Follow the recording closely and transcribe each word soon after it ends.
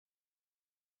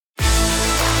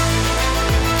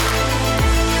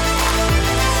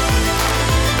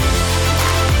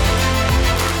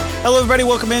Hello, everybody.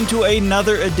 Welcome into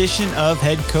another edition of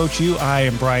Head Coach U. I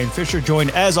am Brian Fisher,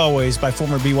 joined as always by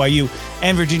former BYU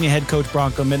and Virginia head coach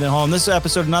Bronco Mendenhall. In this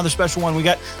episode, another special one, we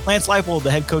got Lance Leipold,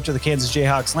 the head coach of the Kansas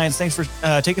Jayhawks. Lance, thanks for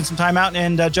taking some time out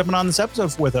and jumping on this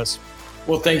episode with us.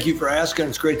 Well, thank you for asking.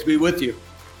 It's great to be with you.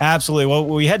 Absolutely. Well,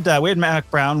 we had Mac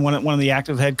Brown, one of the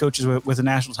active head coaches with a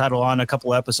national title, on a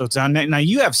couple of episodes. Now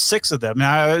you have 6 of them.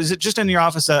 Now, I was just in your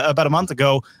office about a month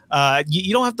ago.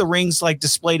 You don't have the rings like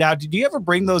displayed out. Did you ever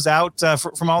bring those out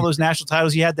from all those national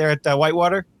titles you had there at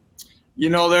Whitewater? You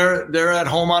know, they're at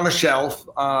home on a shelf.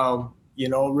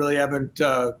 Really haven't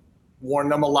worn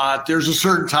them a lot. There's a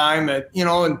certain time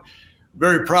and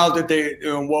very proud that they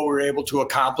what we were able to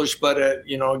accomplish. But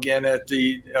again, I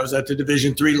was at the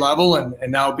Division III level, and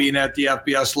now being at the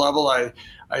FBS level, I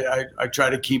try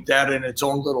to keep that in its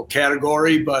own little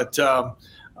category. But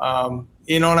and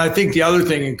I think the other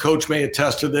thing, and Coach may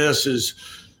attest to this, is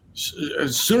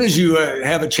as soon as you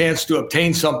have a chance to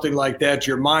obtain something like that,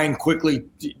 your mind quickly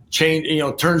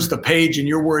turns the page, and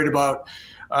you're worried about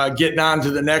getting on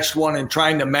to the next one and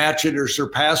trying to match it or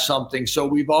surpass something. So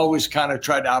we've always kind of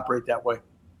tried to operate that way.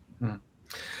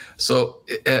 So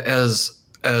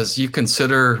as you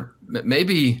consider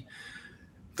maybe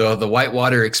the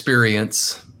Whitewater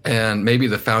experience and maybe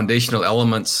the foundational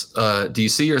elements, do you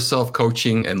see yourself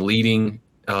coaching and leading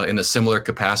in a similar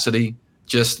capacity?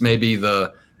 Just maybe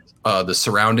the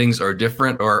surroundings are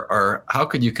different, or how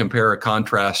could you compare or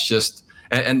contrast just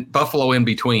and Buffalo in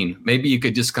between? Maybe you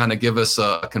could just kind of give us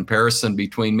a comparison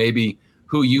between maybe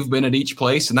who you've been at each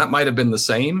place, and that might have been the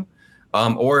same,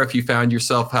 or if you found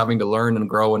yourself having to learn and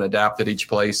grow and adapt at each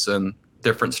place and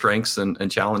different strengths and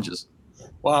challenges.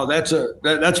 Wow,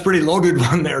 that's pretty loaded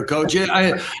one there, Coach.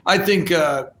 I think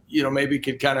maybe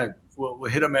could kind of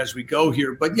we'll hit them as we go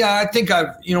here, but yeah, I think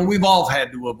we've all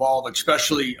had to evolve,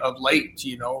 especially of late.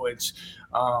 It's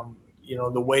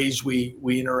the ways we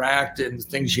interact and the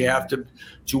things you have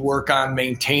to work on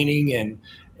maintaining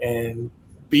and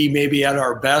be maybe at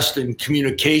our best in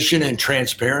communication and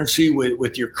transparency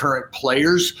with your current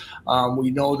players. We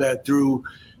know that through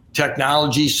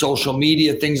technology, social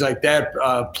media, things like that,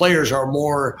 players are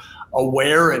more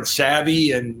aware and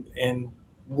savvy and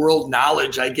world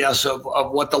knowledge, I guess, of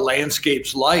what the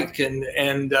landscape's like.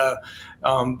 And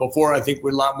before, I think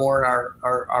we're a lot more in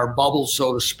our bubble,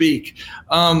 so to speak.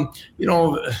 It'll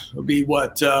be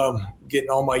getting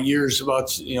all my years, about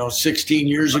 16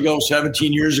 years ago,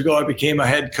 17 years ago, I became a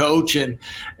head coach, and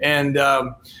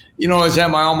I was at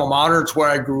my alma mater. It's where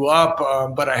I grew up,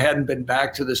 but I hadn't been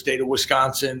back to the state of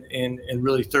Wisconsin in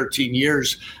really 13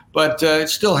 years. But it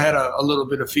still had a little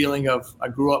bit of feeling of, I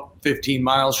grew up 15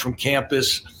 miles from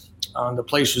campus. The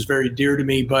place was very dear to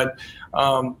me, but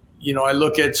I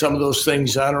look at some of those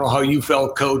things. I don't know how you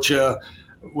felt, Coach.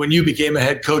 When you became a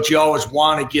head coach, you always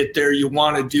want to get there. You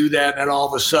want to do that. And then all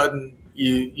of a sudden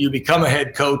you become a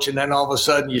head coach. And then all of a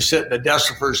sudden you sit in the desk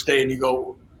the first day and you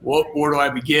go, where do I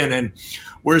begin? And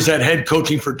where's that head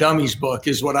coaching for dummies book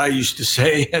is what I used to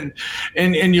say. And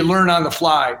you learn on the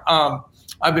fly.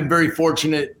 I've been very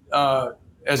fortunate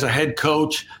as a head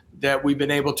coach that we've been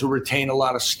able to retain a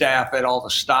lot of staff at all the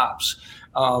stops.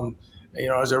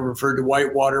 As I referred to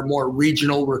Whitewater, more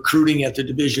regional recruiting at the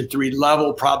Division III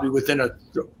level, probably within a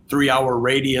 3-hour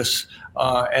radius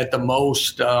at the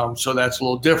most. So that's a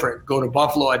little different. Go to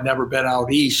Buffalo, I'd never been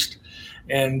out east,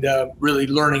 and really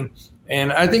learning.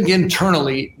 And I think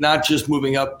internally, not just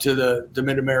moving up to the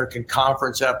Mid-American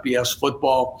Conference, FBS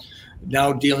football,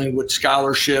 now dealing with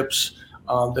scholarships.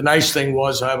 The nice thing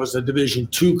was I was a Division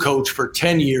II coach for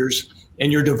 10 years,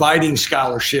 and you're dividing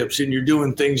scholarships and you're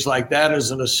doing things like that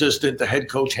as an assistant. The head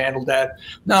coach handled that.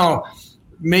 Now,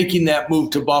 making that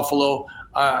move to Buffalo,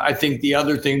 I think the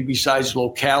other thing besides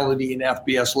locality and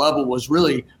FBS level was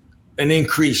really an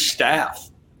increased staff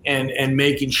and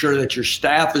making sure that your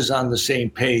staff is on the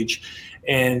same page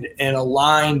and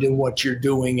aligned in what you're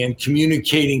doing and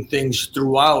communicating things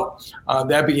throughout.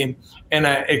 That became, and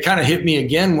it kind of hit me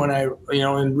again when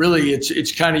and really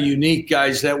it's kind of unique,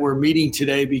 guys, that we're meeting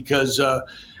today because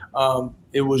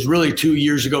it was really 2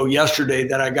 years ago yesterday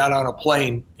that I got on a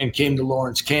plane and came to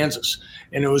Lawrence, Kansas.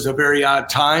 And it was a very odd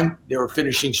time. They were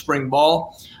finishing spring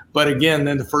ball. But again,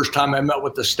 then the first time I met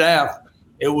with the staff,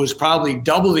 it was probably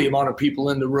double the amount of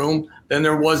people in the room than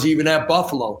there was even at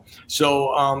Buffalo.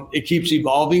 So it keeps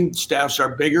evolving. Staffs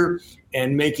are bigger,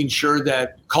 and making sure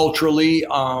that culturally,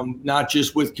 not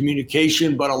just with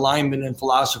communication, but alignment and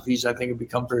philosophies, I think have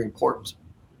become very important.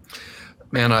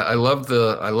 Man, I love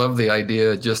the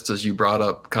idea, just as you brought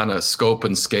up, kind of scope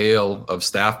and scale of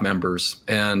staff members.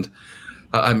 And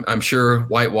I'm sure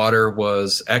Whitewater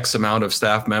was X amount of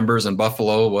staff members and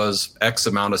Buffalo was X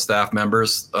amount of staff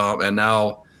members. And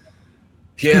now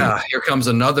Yeah, here comes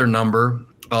another number.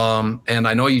 And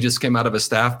I know you just came out of a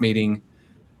staff meeting,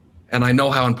 and I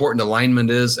know how important alignment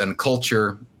is and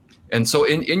culture. And so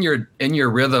in your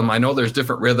rhythm, I know there's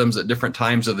different rhythms at different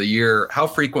times of the year. How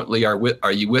frequently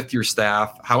are you with your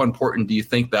staff? How important do you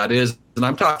think that is? And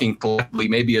I'm talking collectively,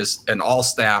 maybe as an all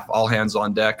staff, all hands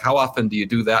on deck. How often do you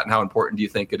do that, and how important do you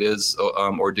think it is,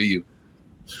 or do you?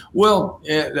 Well,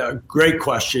 great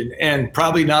question, and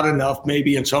probably not enough.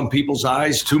 Maybe in some people's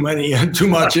eyes, too much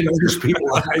in other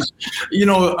people's eyes.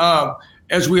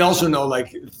 As we also know,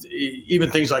 like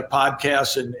even things like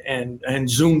podcasts and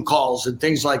Zoom calls and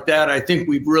things like that, I think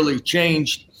we've really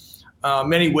changed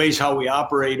many ways how we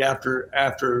operate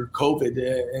after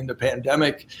COVID and the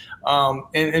pandemic. And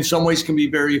in some ways can be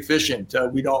very efficient.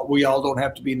 We all don't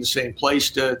have to be in the same place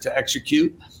to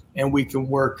execute, and we can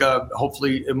work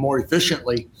hopefully more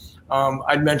efficiently.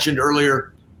 I mentioned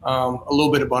earlier a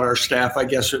little bit about our staff, I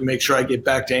guess, to make sure I get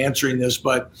back to answering this,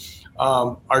 but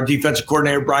our defensive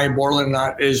coordinator, Brian Borland,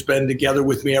 has been together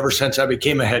with me ever since I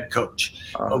became a head coach.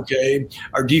 Okay.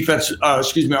 Our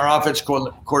offense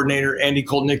coordinator, Andy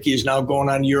Kolnicki, is now going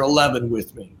on year 11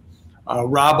 with me.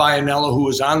 Rob Iannella, who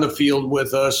was on the field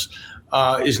with us,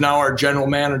 is now our general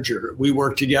manager. We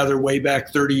worked together way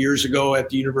back 30 years ago at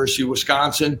the University of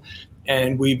Wisconsin,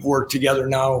 and we've worked together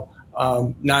now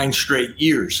 9 straight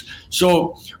years.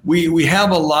 So we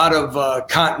have a lot of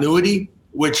continuity,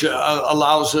 which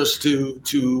allows us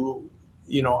to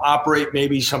operate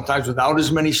maybe sometimes without as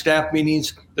many staff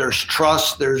meetings. There's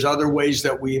trust. There's other ways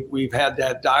that we've had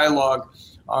that dialogue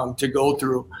to go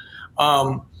through.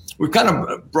 We've kind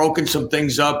of broken some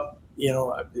things up.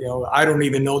 I don't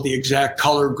even know the exact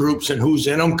color groups and who's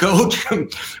in them, Coach,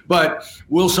 but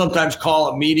we'll sometimes call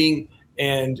a meeting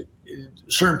and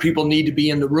certain people need to be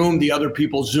in the room. The other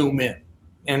people Zoom in.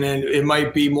 And then it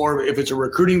might be more, if it's a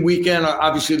recruiting weekend,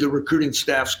 obviously the recruiting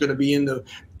staff's going to be in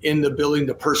the building.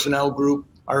 The personnel group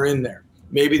are in there.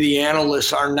 Maybe the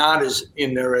analysts are not as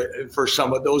in there for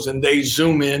some of those, and they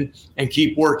Zoom in and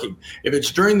keep working. If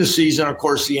it's during the season, of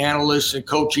course, the analysts and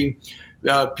coaching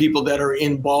people that are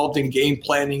involved in game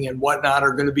planning and whatnot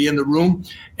are going to be in the room,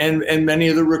 and many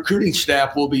of the recruiting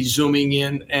staff will be Zooming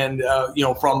in and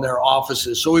from their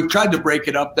offices. So we've tried to break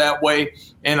it up that way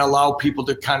and allow people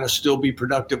to kind of still be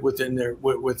productive within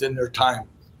their time.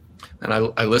 And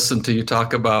I listened to you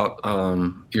talk about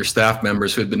your staff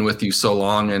members who had been with you so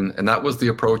long, and that was the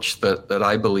approach that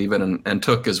I believe in and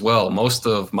took as well. Most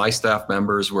of my staff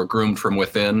members were groomed from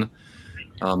within.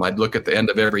 I'd look at the end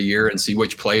of every year and see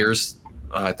which players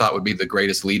I thought would be the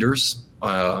greatest leaders.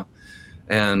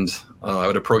 And I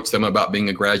would approach them about being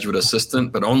a graduate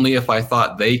assistant, but only if I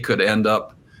thought they could end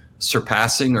up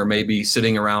surpassing or maybe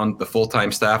sitting around the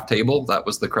full-time staff table. That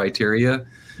was the criteria.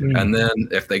 And then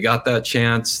if they got that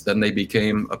chance, then they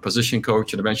became a position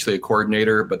coach and eventually a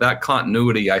coordinator. But that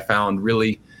continuity I found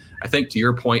really, I think to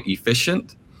your point,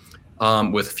 efficient,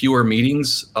 with fewer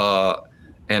meetings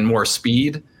and more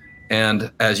speed.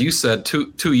 And as you said,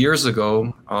 two years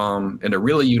ago, in a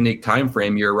really unique time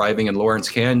frame, you're arriving in Lawrence,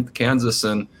 Kansas,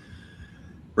 and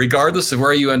regardless of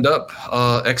where you end up,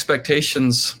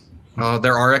 expectations,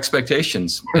 there are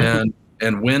expectations, and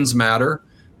wins matter,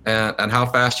 and how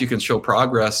fast you can show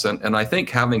progress. And I think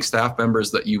having staff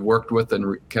members that you worked with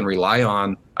and can rely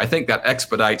on, I think that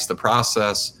expedites the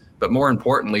process. But more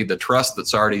importantly, the trust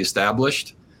that's already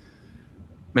established,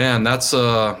 man, that's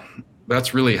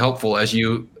really helpful as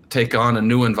you take on a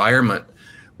new environment.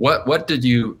 What did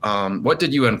you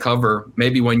uncover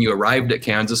maybe when you arrived at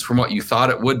Kansas from what you thought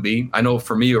it would be? I know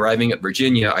for me, arriving at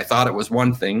Virginia, I thought it was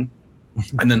one thing,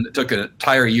 and then it took an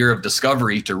entire year of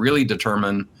discovery to really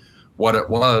determine what it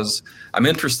was. I'm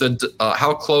interested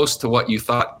how close to what you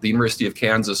thought the University of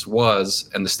Kansas was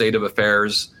and the state of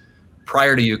affairs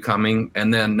prior to you coming,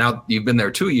 and then now you've been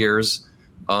there 2 years.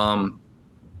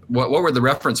 What were the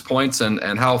reference points,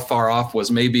 and how far off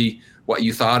was maybe what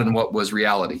you thought and what was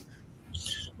reality?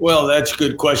 Well, that's a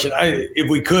good question. If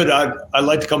we could, I'd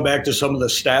like to come back to some of the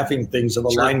staffing things of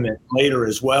alignment later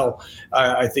as well.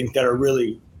 I think that are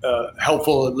really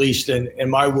helpful, at least in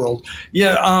my world.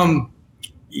 Yeah.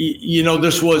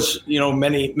 This was,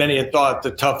 many had thought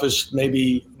the toughest,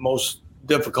 maybe most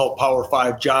difficult Power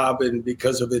 5 job, and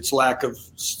because of its lack of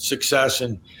success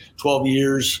in 12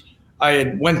 years. I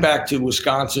had went back to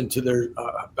Wisconsin to their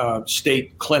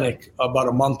state clinic about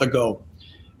a month ago,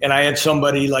 and I had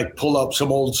somebody pull up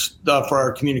some old stuff for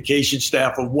our communication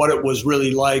staff of what it was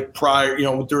really like prior,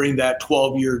 during that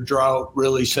 12-year drought,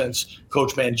 really since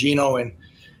Coach Mangino.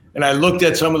 And I looked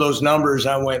at some of those numbers.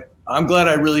 I went, I'm glad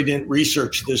I really didn't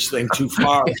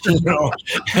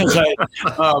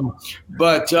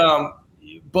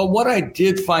But what I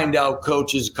did find out,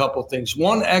 Coach, is a couple things.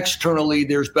 One, externally,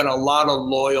 there's been a lot of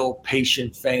loyal,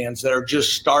 patient fans that are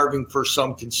just starving for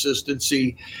some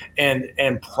consistency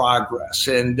and progress.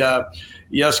 And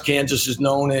yes, Kansas is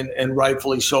known, and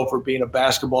rightfully so, for being a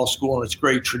basketball school and its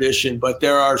great tradition. But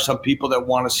there are some people that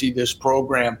want to see this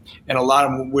program, and a lot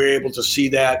of them, we're able to see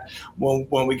that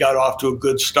when we got off to a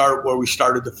good start, where we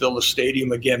started to fill the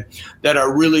stadium again, that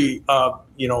are really,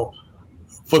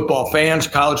 football fans,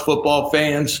 college football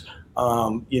fans,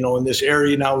 in this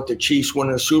area now with the Chiefs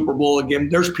winning the Super Bowl again.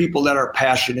 There's people that are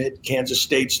passionate. Kansas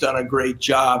State's done a great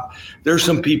job. There's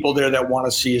some people there that want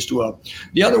to see us do well.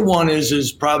 The other one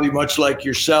is probably much like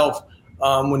yourself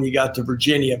when you got to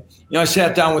Virginia. I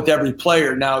sat down with every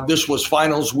player. Now, this was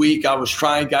finals week. I was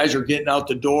trying. Guys are getting out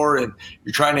the door, and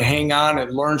you're trying to hang on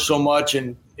and learn so much,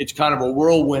 and it's kind of a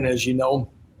whirlwind, as you know.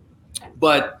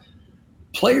 But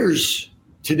players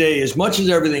today, as much as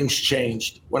everything's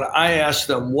changed, when I asked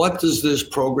them, what does this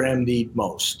program need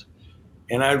most?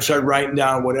 And I started writing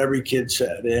down what every kid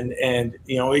said. And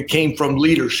it came from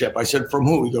leadership. I said, from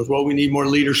who? He goes, well, we need more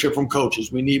leadership from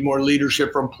coaches. We need more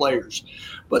leadership from players.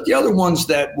 But the other ones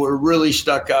that were really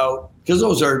stuck out, because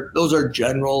those are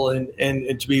general, and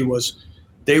to me was,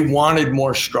 they wanted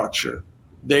more structure.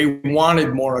 They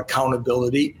wanted more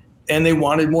accountability, and they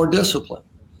wanted more discipline.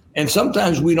 And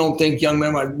sometimes we don't think young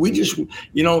men, we just,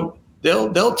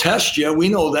 they'll test you. We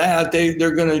know that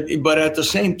they're going to, but at the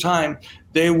same time,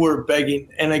 they were begging.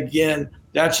 And again,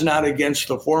 that's not against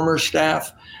the former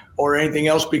staff or anything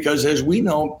else, because as we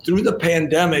know, through the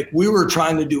pandemic, we were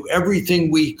trying to do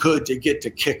everything we could to get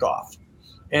to kickoff.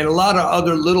 And a lot of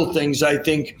other little things, I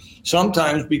think,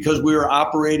 sometimes because we were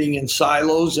operating in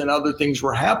silos and other things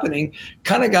were happening,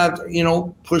 kind of got,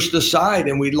 pushed aside,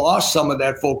 and we lost some of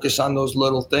that focus on those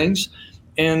little things.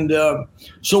 And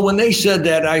so when they said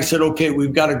that, I said, okay,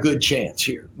 we've got a good chance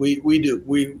here. We do.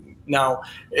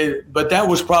 But that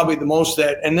was probably the most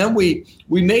that. And then we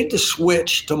made the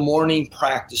switch to morning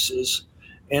practices.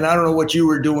 And I don't know what you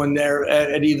were doing there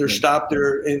at either stop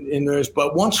there in this,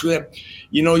 but once we have,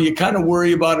 you kind of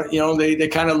worry about it. They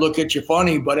kind of look at you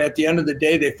funny, but at the end of the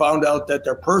day, they found out that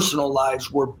their personal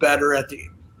lives were better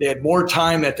they had more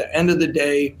time at the end of the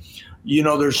day.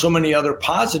 There's so many other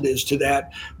positives to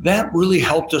that. That really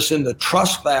helped us in the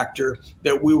trust factor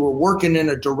that we were working in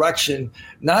a direction,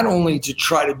 not only to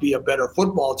try to be a better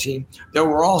football team, that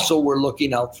we're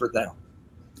looking out for them.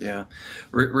 Yeah,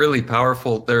 really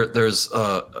powerful. There's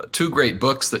two great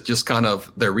books that just kind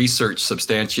of, their research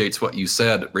substantiates what you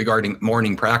said regarding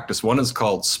morning practice. One is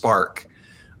called Spark,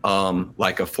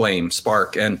 like a flame,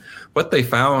 spark. And what they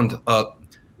found,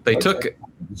 they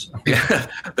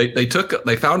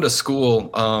found a school,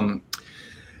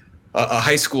 a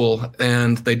high school,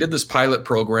 and they did this pilot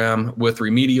program with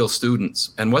remedial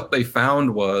students. And what they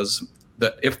found was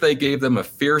that if they gave them a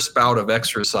fierce bout of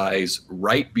exercise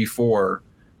right before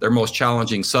their most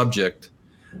challenging subject,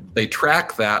 they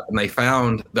tracked that, and they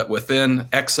found that within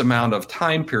X amount of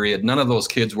time period, none of those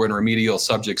kids were in remedial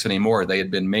subjects anymore. They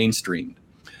had been mainstreamed.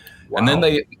 Wow.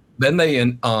 And then they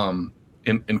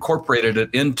incorporated it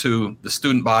into the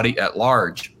student body at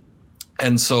large.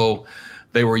 And so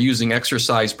they were using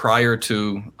exercise prior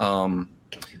to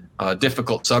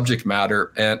difficult subject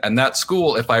matter. And that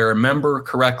school, if I remember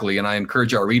correctly, and I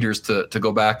encourage our readers to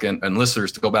go back and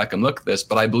listeners to go back and look at this,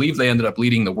 but I believe they ended up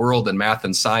leading the world in math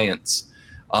and science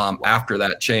after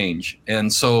that change.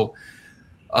 And so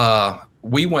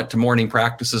we went to morning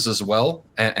practices as well,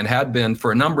 and had been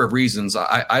for a number of reasons.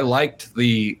 I liked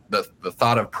the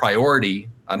thought of priority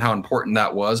on how important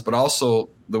that was, but also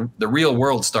the real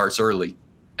world starts early.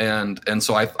 And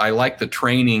so I liked the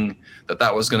training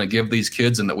that was going to give these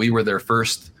kids, and that we were their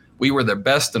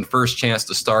best and first chance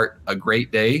to start a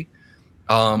great day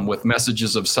with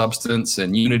messages of substance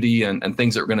and unity and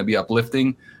things that were going to be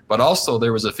uplifting. But also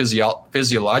there was a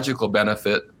physiological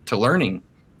benefit to learning.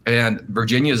 And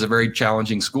Virginia is a very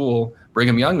challenging school.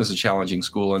 Brigham Young is a challenging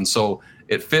school. And so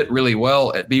it fit really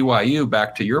well at BYU,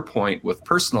 back to your point, with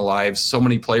personal lives. So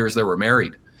many players there were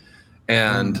married,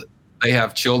 and they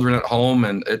have children at home,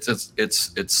 and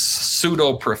it's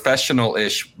pseudo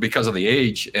professional-ish because of the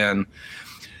age. And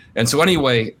so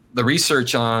anyway, the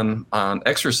research on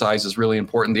exercise is really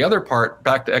important. The other part,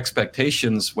 back to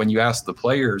expectations, when you ask the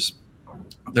players,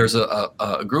 there's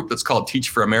a group that's called Teach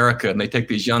for America, and they take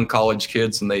these young college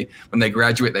kids, and when they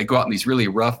graduate, they go out in these really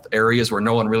rough areas where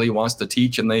no one really wants to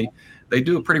teach, and they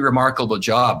do a pretty remarkable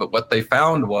job. But what they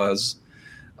found was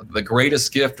the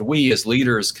greatest gift we as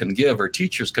leaders can give, or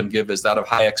teachers can give, is that of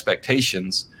high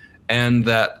expectations, and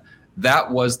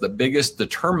that was the biggest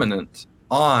determinant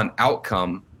on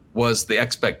outcome, was the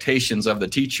expectations of the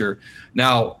teacher.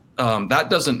 Now, that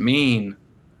doesn't mean,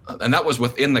 and that was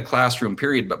within the classroom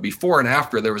period, but before and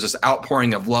after, there was this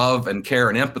outpouring of love and care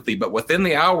and empathy. But within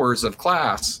the hours of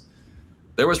class,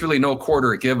 there was really no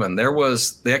quarter given. There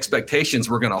was, the expectations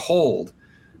were going to hold,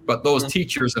 but those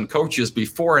teachers and coaches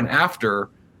before and after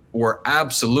were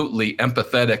absolutely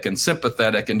empathetic and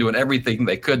sympathetic and doing everything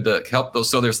they could to help those.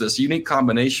 So there's this unique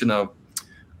combination of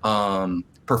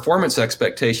performance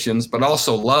expectations, but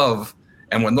also love.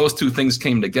 And when those two things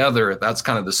came together, that's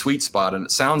kind of the sweet spot. And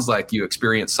it sounds like you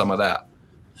experienced some of that.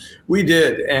 We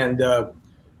did. And,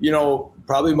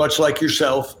 probably much like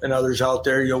yourself and others out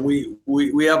there,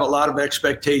 we have a lot of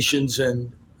expectations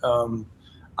and on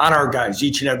our guys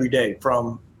each and every day,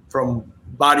 from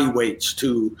body weights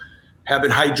to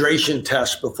having hydration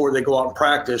tests before they go out and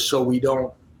practice so we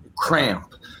don't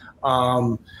cramp,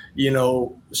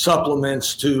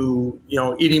 supplements to,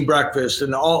 eating breakfast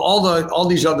and all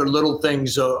these other little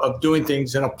things of doing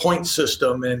things in a point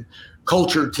system and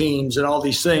culture teams and all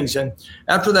these things. And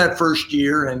after that first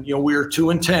year, and we were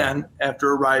 2-10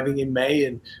 after arriving in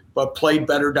May, but played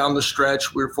better down the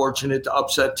stretch. We were fortunate to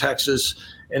upset Texas,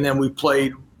 and then we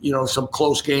played some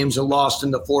close games and lost in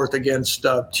the fourth against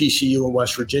TCU and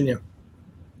West Virginia.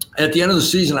 At the end of the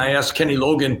season, I asked Kenny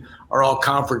Logan, our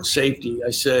all-conference safety,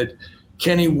 I said,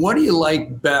 Kenny, what do you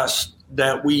like best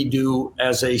that we do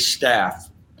as a staff,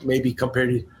 maybe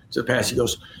compared to the past? He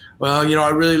goes, well, I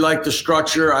really like the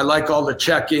structure. I like all the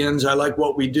check-ins. I like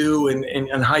what we do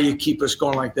and how you keep us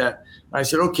going like that. And I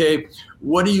said, okay,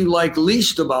 what do you like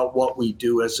least about what we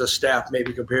do as a staff,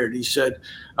 maybe compared? He said,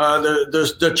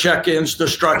 the check-ins, the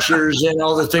structures, and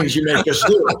all the things you make us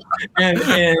do. And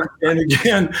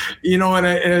again,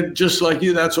 and just like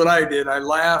you, that's what I did. I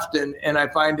laughed and I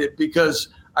find it, because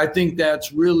I think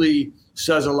that's really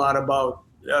says a lot about,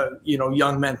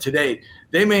 young men today.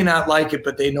 They may not like it,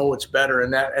 but they know it's better.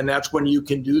 And that's when you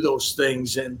can do those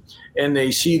things and they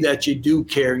see that you do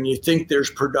care and you think there's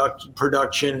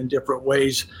production in different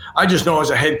ways. I just know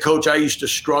as a head coach, I used to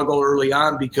struggle early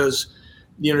on because,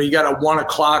 you got a 1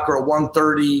 o'clock or a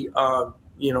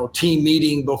 1:30, team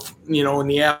meeting, in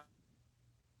the afternoon.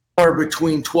 Or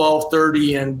between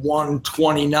 12:30 and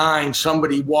 1:29,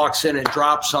 somebody walks in and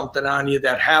drops something on you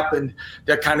that happened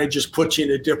that kind of just puts you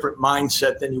in a different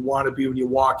mindset than you want to be when you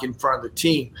walk in front of the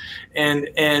team.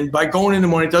 And by going in the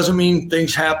morning, it doesn't mean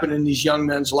things happen in these young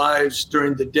men's lives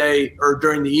during the day or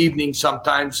during the evening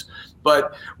sometimes,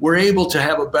 but we're able to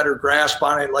have a better grasp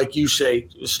on it. Like you say,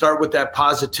 start with that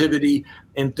positivity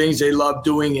and things they love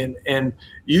doing. And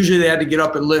usually they had to get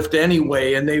up and lift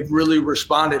anyway, and they've really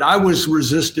responded. I was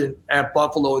resistant at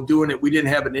Buffalo doing it. We didn't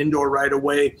have an indoor right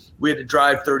away. We had to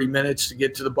drive 30 minutes to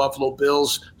get to the Buffalo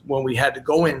Bills when we had to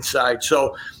go inside.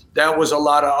 So that was a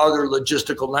lot of other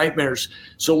logistical nightmares.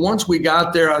 So once we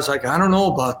got there, I was like, I don't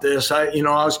know about this. I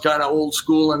was kind of old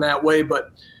school in that way,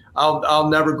 but I'll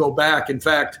never go back. In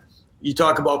fact, you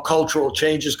talk about cultural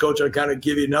changes, Coach, I kind of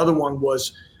give you another one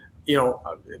was,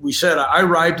 we said I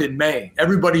arrived in May.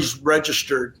 Everybody's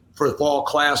registered for fall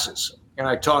classes. And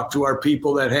I talked to our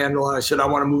people that handle it. I said, I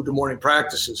want to move to morning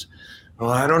practices.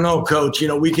 Well, I don't know, Coach.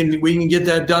 We can get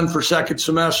that done for second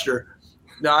semester.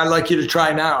 Now, I'd like you to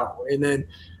try now. And then,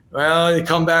 they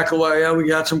come back, we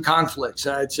got some conflicts.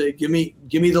 I'd say, give me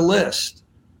the list.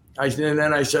 And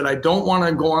then I said, I don't want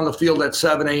to go on the field at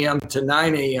 7 a.m. to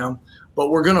 9 a.m., but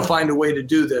we're going to find a way to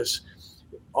do this.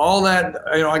 All that,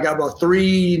 I got about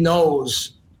 3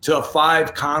 no's to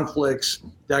 5 conflicts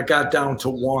that got down to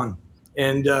 1.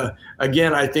 And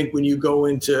again, I think when you go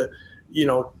into,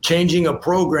 changing a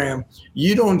program,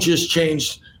 you don't just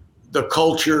change the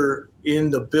culture in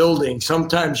the building.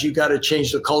 Sometimes you got to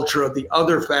change the culture of the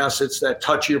other facets that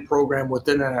touch your program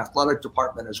within an athletic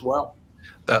department as well.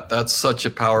 That's such a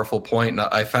powerful point. And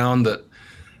I found that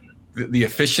the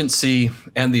efficiency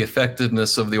and the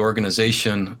effectiveness of the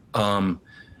organization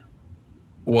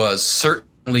was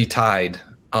certainly tied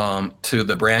to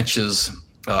the branches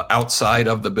outside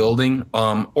of the building,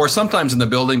 or sometimes in the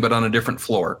building, but on a different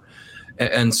floor.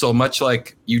 And so much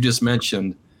like you just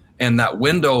mentioned, and that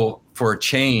window for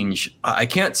change, I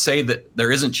can't say that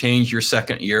there isn't change your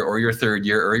second year or your third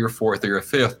year or your fourth or your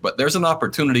fifth, but there's an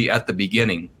opportunity at the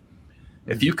beginning.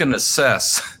 If you can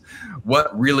assess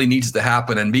what really needs to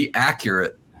happen and be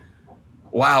accurate,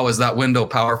 wow, is that window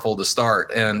powerful to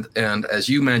start. And as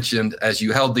you mentioned, as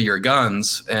you held to your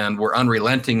guns and were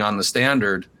unrelenting on the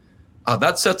standard,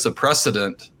 that sets a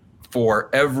precedent for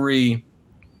every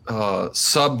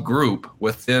subgroup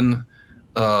within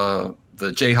the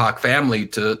Jayhawk family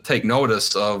to take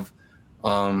notice of,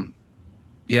 no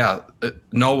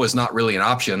is not really an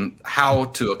option. How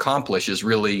to accomplish is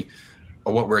really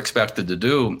what we're expected to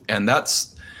do. And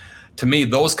that's to me,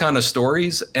 those kind of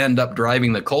stories end up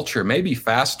driving the culture maybe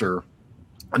faster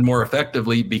and more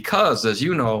effectively, because, as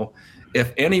you know,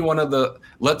 if any one of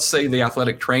let's say the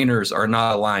athletic trainers are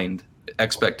not aligned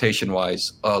expectation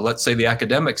wise, let's say the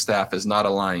academic staff is not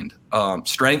aligned,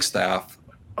 strength staff,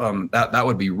 that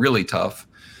would be really tough.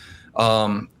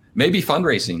 Maybe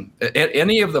fundraising,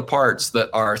 any of the parts that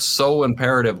are so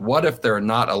imperative. What if they're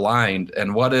not aligned,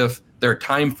 and what if their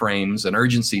time frames and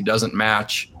urgency doesn't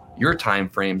match your time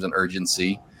frames and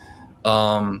urgency?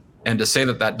 And to say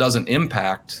that doesn't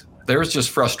impact, there's just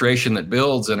frustration that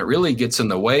builds, and it really gets in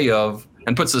the way of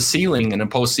and puts a ceiling, an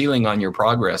imposed ceiling on your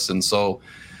progress. And so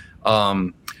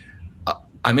I'm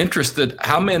interested,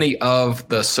 how many of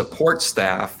the support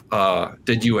staff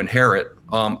did you inherit?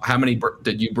 How many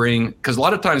did you bring? Because a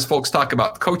lot of times folks talk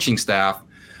about coaching staff,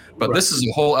 but right. This is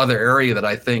a whole other area that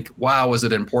I think, wow, was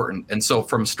it important? And so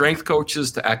from strength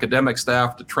coaches to academic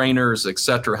staff to trainers, et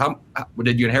cetera, how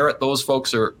did you inherit those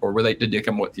folks, or did they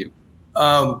come with you?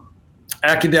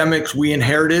 Academics, we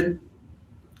inherited.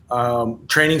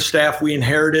 Training staff, we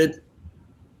inherited.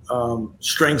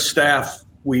 Strength staff,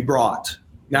 we brought.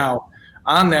 Now,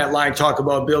 on that line, talk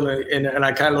about building, and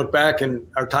I kind of look back in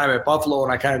our time at Buffalo,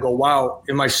 and I kind of go, wow,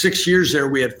 in my 6 years there,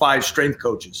 we had 5 strength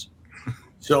coaches.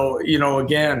 So,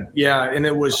 again, yeah, and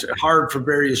it was hard for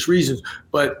various reasons,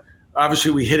 but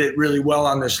obviously we hit it really well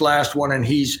on this last one, and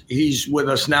he's with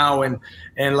us now. And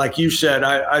like you said,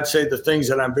 I'd say the things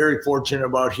that I'm very fortunate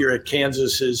about here at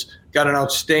Kansas is got an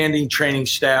outstanding training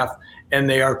staff, and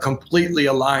they are completely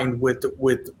aligned with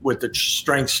the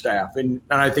strength staff. And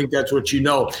I think that's what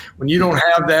when you don't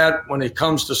have that, when it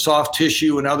comes to soft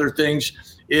tissue and other things,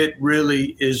 it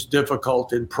really is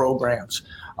difficult in programs.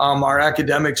 Our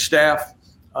academic staff,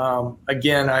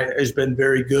 again, has been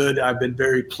very good. I've been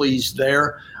very pleased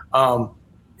there.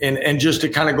 And just to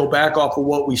kind of go back off of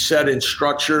what we said in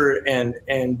structure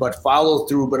but follow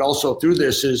through, but also through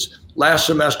this is last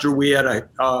semester we had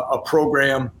a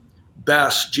program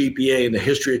best GPA in the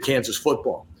history of Kansas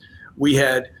football. They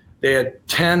had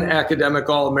 10 academic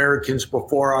All-Americans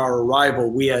before our arrival.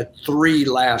 We had 3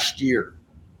 last year.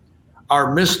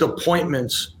 Our missed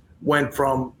appointments went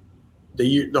from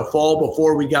the fall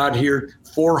before we got here,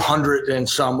 400 and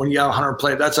some. When you got 100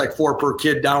 players, that's like 4 per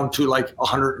kid, down to like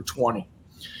 120.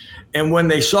 And when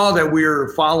they saw that we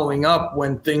were following up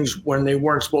when they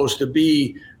weren't supposed to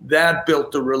be, that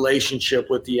built the relationship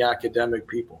with the academic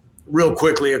people. Real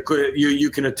quickly, you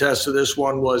can attest to this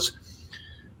one, was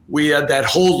we had that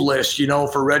hold list,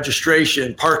 for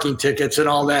registration, parking tickets and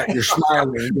all that. You're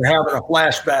smiling. You're having a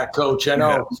flashback, Coach. I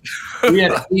know.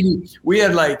 Yeah. We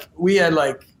had like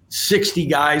 60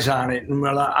 guys on it, and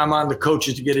I'm on the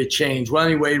coaches to get it changed. Well,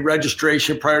 anyway,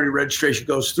 priority registration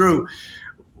goes through.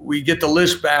 We get the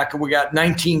list back, and we got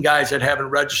 19 guys that haven't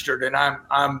registered, and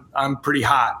I'm pretty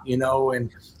hot,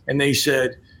 and they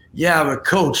said, yeah, but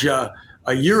Coach,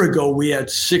 a year ago we had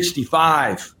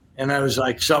 65. And I was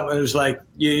like,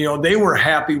 they were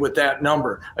happy with that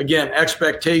number. Again,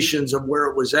 expectations of where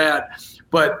it was at.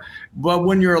 But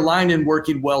when you're aligned and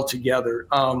working well together,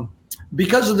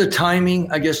 because of the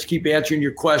timing, I guess to keep answering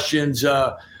your questions,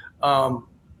 I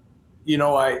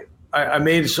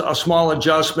made a small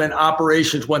adjustment.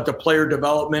 Operations went to player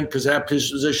development because that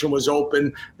position was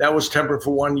open. That was temporary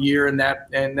for 1 year, and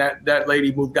that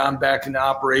lady moved on back into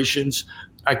operations.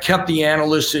 I kept the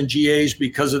analysts and GAs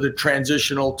because of the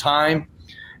transitional time,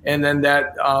 and then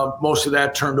that most of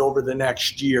that turned over the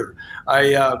next year.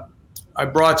 I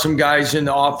brought some guys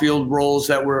into off-field roles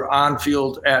that were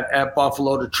on-field at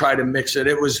Buffalo to try to mix it.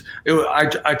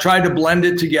 I tried to blend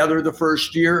it together the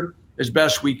first year as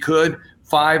best we could.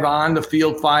 5 on the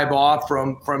field, 5 off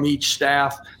from each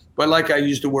staff. But like I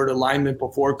used the word alignment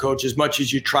before, Coach, as much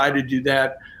as you try to do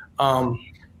that,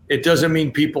 it doesn't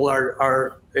mean people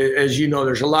are, as you know,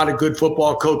 there's a lot of good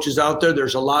football coaches out there.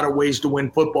 There's a lot of ways to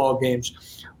win football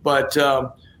games. But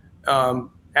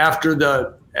after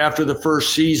the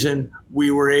first season,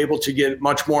 we were able to get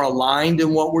much more aligned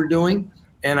in what we're doing.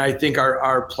 And I think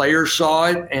our players saw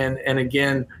it. And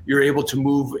again, you're able to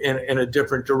move in a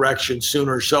different direction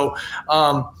sooner. So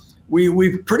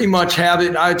we pretty much have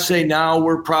it. I'd say now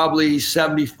we're probably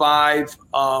 75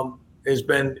 has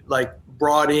been like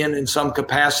brought in some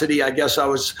capacity. I guess I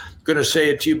was going to say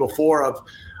it to you before of,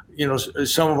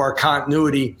 some of our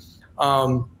continuity.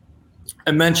 I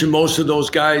mentioned most of those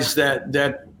guys that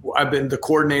the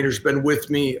coordinator's been with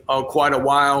me quite a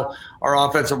while. Our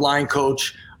offensive line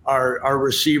coach, our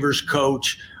receivers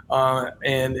coach,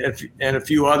 and a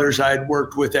few others I had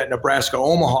worked with at Nebraska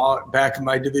Omaha back in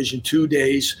my Division II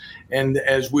days, and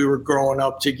as we were growing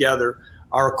up together.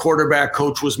 Our quarterback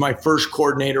coach was my first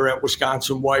coordinator at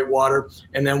Wisconsin Whitewater.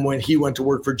 And then when he went to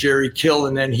work for Jerry Kill,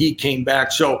 and then he came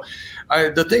back. So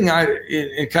the thing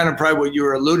and kind of probably what you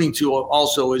were alluding to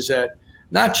also is that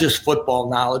not just football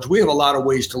knowledge, we have a lot of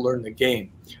ways to learn the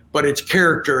game. But it's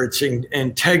character, it's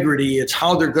integrity, it's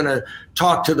how they're going to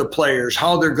talk to the players,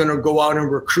 how they're going to go out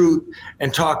and recruit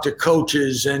and talk to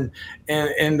coaches. And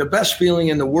the best feeling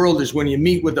in the world is when you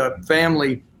meet with a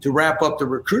family to wrap up the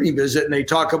recruiting visit and they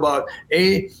talk about,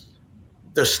 the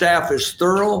staff is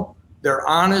thorough, they're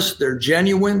honest, they're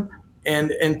genuine,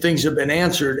 and things have been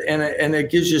answered. And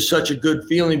it gives you such a good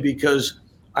feeling because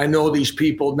I know these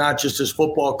people, not just as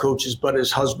football coaches, but as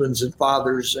husbands and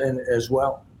fathers and as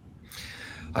well.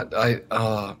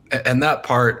 And that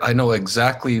part, I know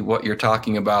exactly what you're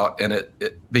talking about, and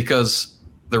it because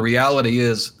the reality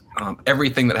is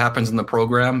everything that happens in the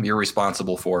program you're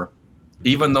responsible for.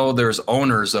 Even though there's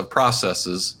owners of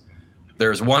processes,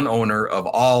 there's one owner of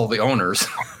all the owners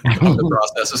of the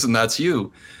processes, and that's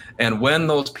you. And when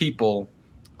those people,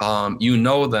 you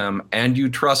know them and you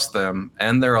trust them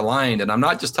and they're aligned, and I'm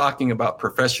not just talking about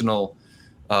professional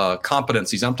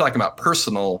competencies, I'm talking about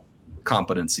personal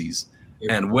competencies.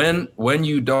 And when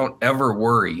you don't ever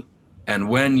worry, and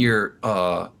when you're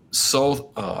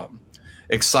so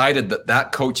excited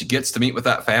that coach gets to meet with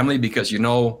that family because you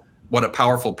know what a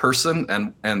powerful person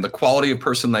and the quality of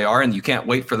person they are, and you can't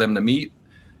wait for them to meet,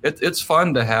 it's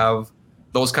fun to have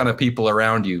those kind of people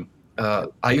around you.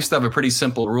 I used to have a pretty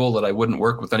simple rule that I wouldn't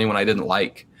work with anyone I didn't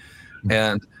like,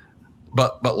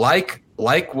 but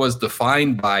like was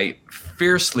defined by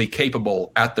fiercely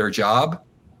capable at their job,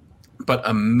 but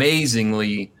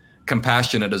amazingly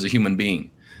compassionate as a human being.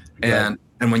 And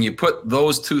when you put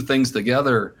those two things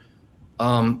together,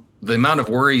 the amount of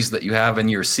worries that you have in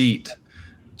your seat,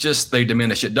 they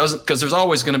diminish. It doesn't, because there's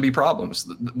always going to be problems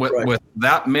with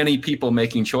that many people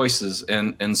making choices.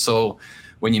 And so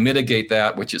when you mitigate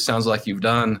that, which it sounds like you've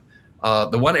done,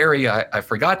 the one area I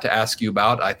forgot to ask you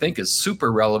about, I think is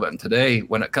super relevant today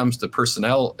when it comes to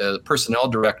personnel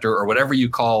director or whatever you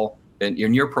call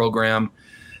in your program.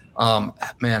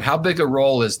 Man, how big a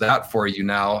role is that for you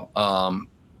now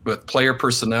with player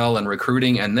personnel and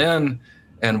recruiting?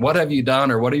 And what have you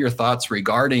done, or what are your thoughts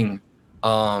regarding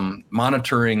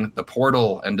monitoring the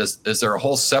portal? And is there a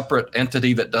whole separate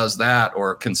entity that does that,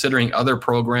 or considering other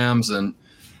programs? And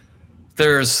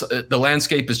the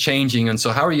landscape is changing. And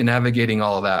so how are you navigating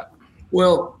all of that?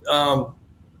 Well,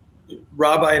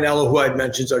 Rob Iannello, who I'd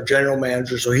mentioned, is our general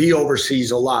manager. So he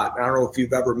oversees a lot. I don't know if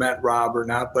you've ever met Rob or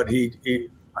not, but he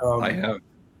I have.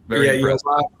 Very impressed.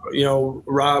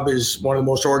 Rob is one of the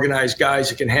most organized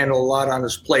guys. He can handle a lot on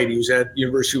his plate. He was at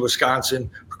University of Wisconsin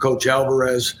for Coach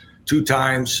Alvarez 2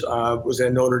 times, was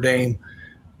at Notre Dame,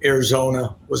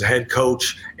 Arizona, was a head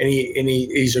coach, and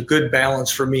he's a good balance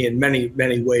for me in many,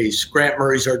 many ways. Grant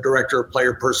Murray's our director of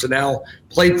player personnel,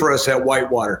 played for us at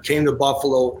Whitewater, came to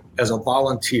Buffalo as a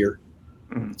volunteer,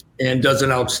 and does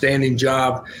an outstanding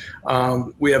job.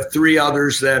 We have 3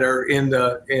 others that are in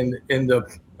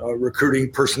the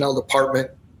recruiting personnel department,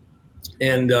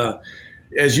 and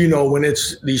as you know, when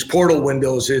it's these portal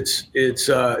windows,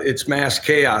 it's mass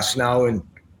chaos now, and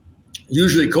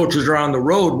usually coaches are on the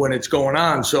road when it's going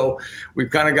on. So we've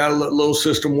kind of got a little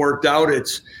system worked out.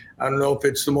 I don't know if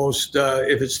it's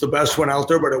the best one out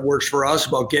there, but it works for us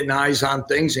about getting eyes on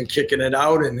things and kicking it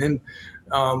out, and then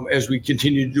as we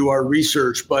continue to do our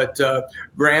research. But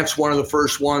Grant's one of the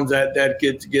first ones that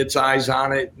gets eyes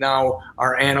on it. Now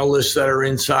our analysts that are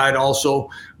inside also,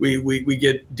 we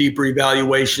get deeper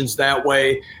evaluations that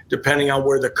way, depending on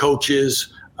where the coach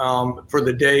is for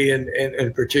the day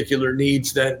and particular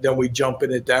needs. Then we jump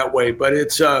in it that way. But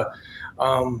it's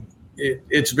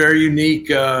very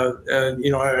unique.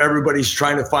 Everybody's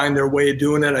trying to find their way of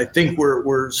doing it. I think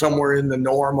we're somewhere in the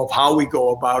norm of how we go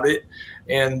about it.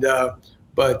 And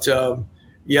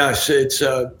yes, you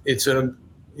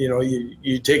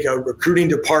take a recruiting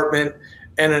department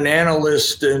and an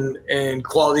analyst and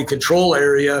quality control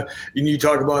area, and you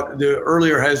talk about the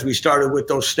earlier as we started with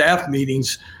those staff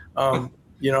meetings.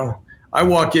 I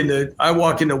walk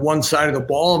into one side of the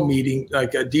ball meeting,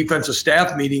 like a defensive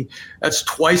staff meeting. That's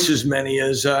twice as many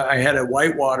as I had at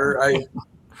Whitewater.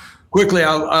 When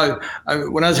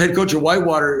I was head coach at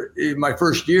Whitewater in my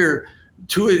first year,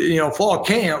 fall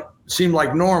camp seemed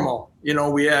like normal.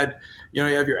 We had, you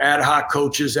have your ad hoc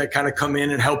coaches that kind of come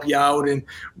in and help you out. And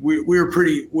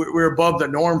we're above the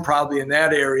norm probably in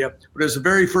that area. But as the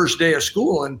very first day of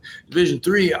school in Division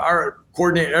III, our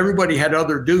coordinator, everybody had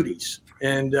other duties.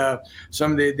 And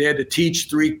they had to teach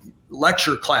 3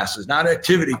 lecture classes, not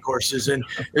activity courses. And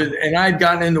I'd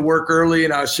gotten into work early,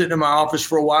 and I was sitting in my office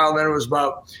for a while. And then it was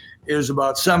about it was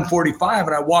about 7:45,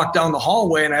 and I walked down the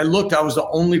hallway, and I looked. I was the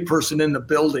only person in the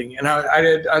building, and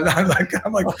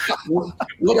I'm like, what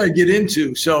did I get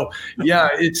into? So yeah,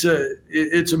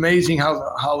 it's amazing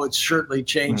how it's certainly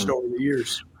changed over the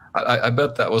years. I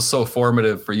bet that was so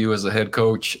formative for you as a head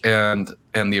coach, and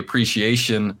the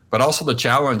appreciation, but also the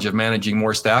challenge of managing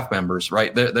more staff members,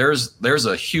 right? There's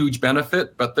a huge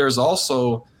benefit, but there's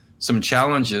also some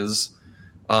challenges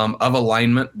of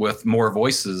alignment with more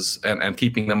voices and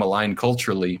keeping them aligned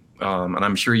culturally. And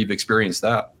I'm sure you've experienced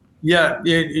that. Yeah,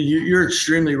 you're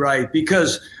extremely right,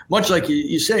 because much like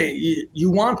you say,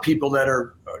 you want people that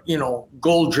are,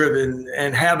 goal driven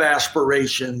and have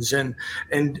aspirations and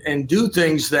do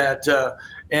things that,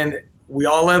 and we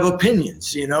all have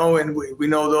opinions, and we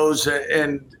know those,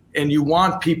 and you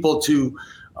want people to,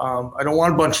 I don't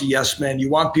want a bunch of yes men. You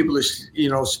want people to,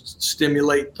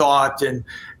 stimulate thought and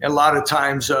a lot of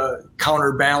times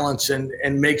counterbalance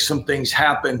and make some things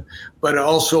happen. But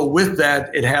also with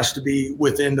that, it has to be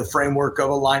within the framework of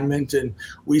alignment. And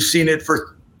we've seen it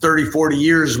for 30, 40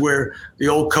 years where the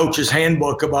old coach's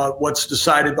handbook about what's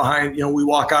decided behind, we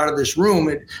walk out of this room,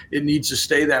 it needs to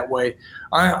stay that way.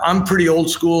 I'm pretty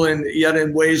old school, and yet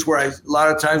in ways where a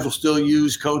lot of times will still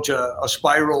use, Coach, a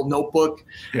spiral notebook.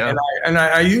 Yeah. And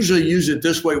I usually use it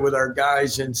this way with our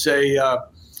guys and say, I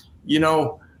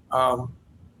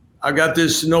got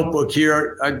this notebook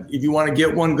here. If you want to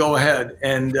get one, go ahead.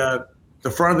 And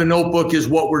the front of the notebook is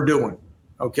what we're doing.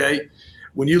 Okay.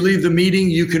 When you leave the meeting,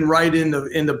 you can write in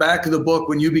the back of the book,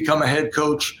 when you become a head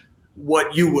coach,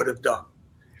 what you would have done.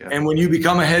 Yeah. And when you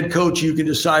become a head coach, you can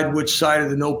decide which side of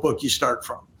the notebook you start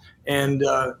from. And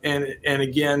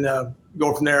again,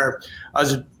 go from there. I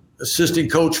was an assistant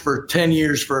coach for 10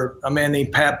 years for a man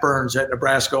named Pat Burns at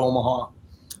Nebraska Omaha.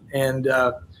 And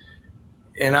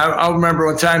I remember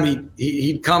one time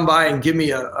he'd come by and give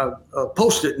me a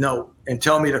Post-it note and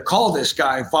tell me to call this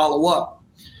guy and follow up.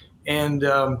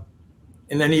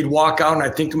 And then he'd walk out, and I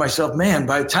think to myself, man,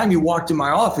 by the time you walked in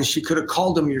my office, you could have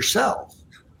called him yourself.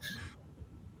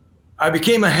 I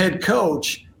became a head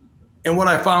coach, and what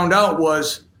I found out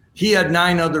was he had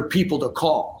 9 other people to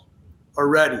call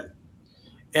already.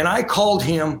 And I called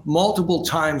him multiple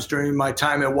times during my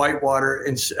time at Whitewater,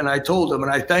 and I told him,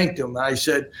 and I thanked him. And I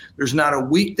said, there's not a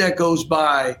week that goes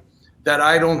by that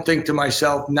I don't think to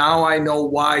myself, now I know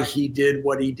why he did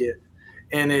what he did.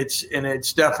 And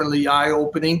it's definitely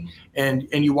eye-opening, and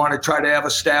you want to try to have a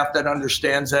staff that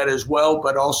understands that as well,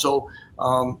 but also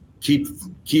keep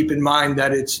in mind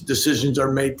that its decisions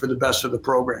are made for the best of the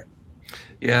program.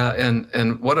 Yeah,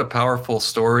 and what a powerful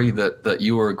story that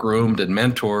you were groomed and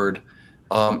mentored,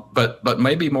 but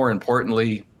maybe more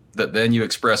importantly, that then you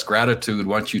express gratitude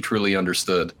once you truly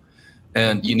understood.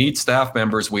 And you need staff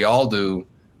members, we all do,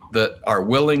 that are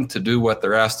willing to do what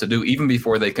they're asked to do, even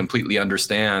before they completely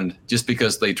understand, just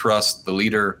because they trust the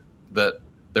leader that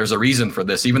there's a reason for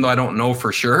this. Even though I don't know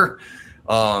for sure,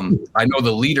 I know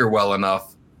the leader well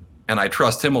enough, and I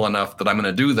trust him well enough that I'm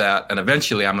going to do that, and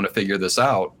eventually I'm going to figure this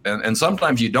out. And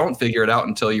sometimes you don't figure it out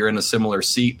until you're in a similar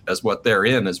seat as what they're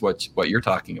in, is what you're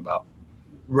talking about.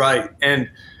 Right. And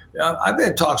I've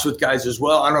had talks with guys as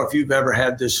well. I don't know if you've ever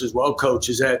had this as well, Coach,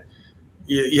 is that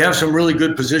you have some really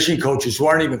good position coaches who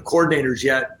aren't even coordinators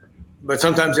yet, but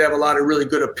sometimes they have a lot of really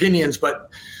good opinions.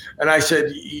 And I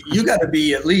said, you got to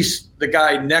be at least the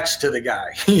guy next to the guy,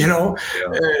 Yeah.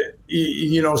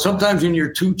 Sometimes when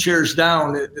you're 2 chairs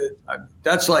down,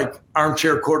 that's like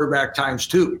armchair quarterback times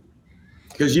 2,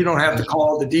 because you don't have to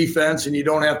call the defense and you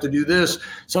don't have to do this.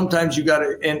 Sometimes you got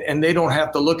to, and they don't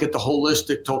have to look at the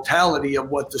holistic totality of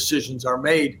what decisions are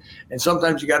made. And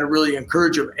sometimes you got to really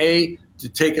encourage them, A, to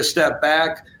take a step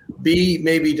back, B,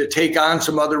 maybe to take on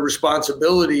some other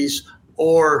responsibilities,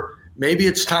 or maybe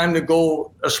it's time to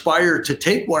go aspire to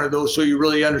take one of those so you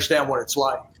really understand what it's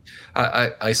like.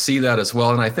 I see that as well.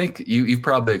 And I think you've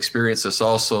probably experienced this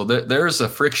also. There's a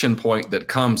friction point that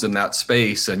comes in that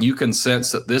space, and you can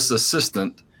sense that this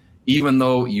assistant, even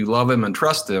though you love him and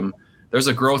trust him, there's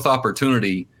a growth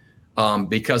opportunity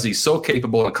because he's so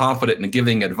capable and confident in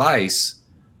giving advice.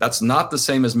 That's not the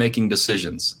same as making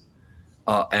decisions.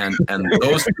 And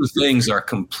those 2 things are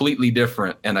completely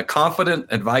different. And a confident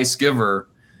advice giver,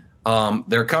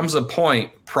 there comes a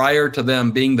point prior to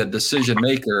them being the decision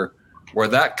maker where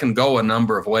that can go a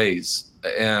number of ways.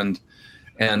 And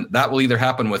that will either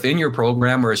happen within your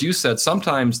program, or as you said,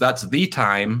 sometimes that's the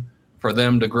time for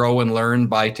them to grow and learn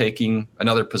by taking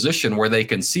another position where they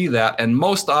can see that. And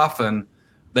most often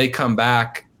they come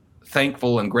back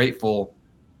thankful and grateful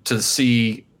to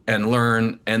see and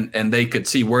learn, and they could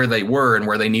see where they were and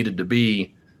where they needed to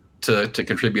be to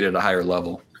contribute at a higher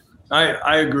level.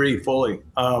 I agree fully.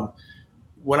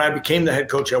 when I became the head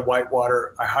coach at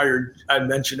Whitewater, I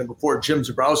mentioned him before, Jim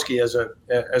Zabrowski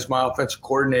as my offensive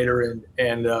coordinator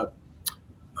and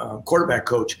quarterback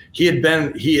coach. He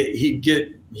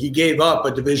gave up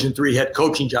a Division III head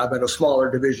coaching job at a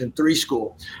smaller Division III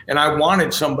school, and I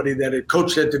wanted somebody that had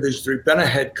coached at Division III, been a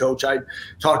head coach. I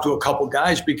talked to a couple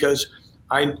guys because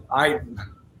I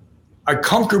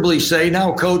comfortably say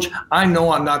now, Coach, I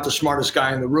know I'm not the smartest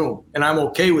guy in the room, and I'm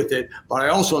okay with it, but I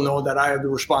also know that I have the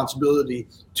responsibility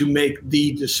to make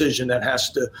the decision that has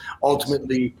to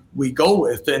ultimately we go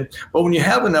with. But when you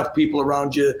have enough people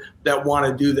around you that want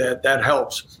to do that, that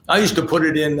helps. I used to put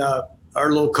it in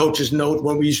our little coach's note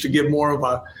when we used to give more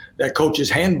of that coach's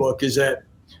handbook, is that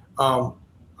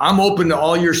I'm open to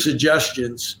all your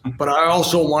suggestions, but I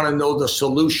also want to know the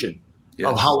solution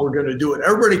of how we're going to do it.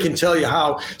 Everybody can tell you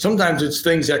how. Sometimes it's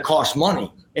things that cost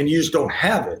money and you just don't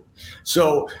have it.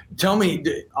 So tell me,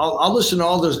 I'll listen to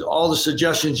all the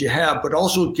suggestions you have, but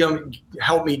also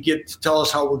help me tell us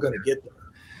how we're going to get there.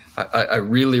 I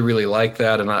really, really like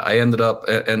that. And I ended up,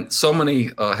 and so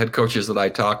many head coaches that I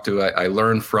talked to, I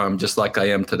learned from, just like I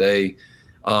am today.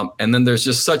 And then there's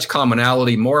just such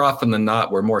commonality. More often than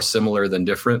not, we're more similar than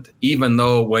different, even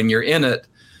though when you're in it,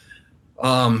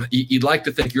 you'd like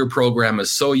to think your program is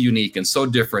so unique and so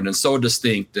different and so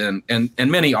distinct, and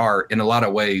many are in a lot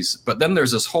of ways. But then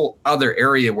there's this whole other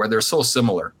area where they're so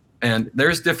similar, and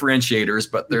there's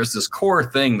differentiators, but there's this core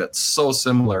thing that's so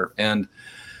similar. And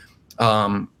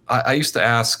I used to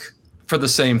ask for the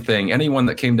same thing, anyone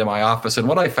that came to my office. And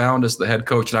what I found as the head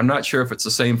coach, and I'm not sure if it's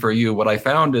the same for you, what I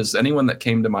found is anyone that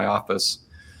came to my office,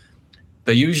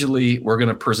 they usually were going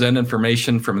to present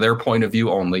information from their point of view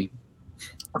only.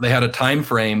 They had a time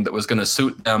frame that was going to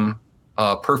suit them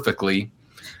perfectly,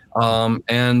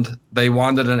 and they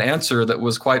wanted an answer that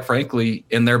was, quite frankly,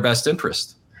 in their best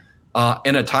interest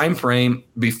in a time frame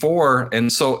before. And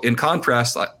so in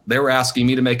contrast, they were asking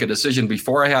me to make a decision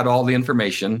before I had all the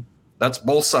information. That's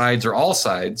both sides or all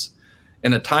sides,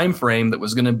 in a time frame that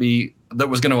was going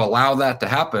to allow that to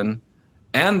happen,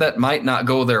 and that might not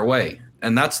go their way.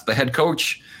 And that's the head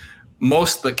coach.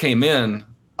 Most that came in,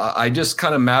 I just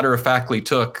kind of matter-of-factly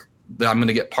took that I'm going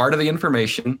to get part of the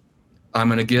information. I'm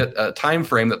going to get a time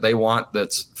frame that they want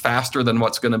that's faster than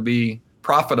what's going to be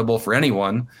profitable for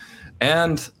anyone.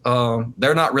 And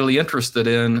they're not really interested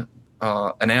in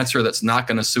an answer that's not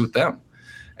going to suit them.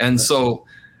 And so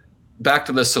back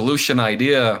to the solution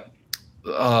idea,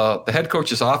 the head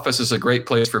coach's office is a great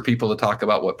place for people to talk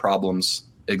about what problems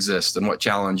exist and what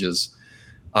challenges.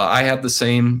 I have the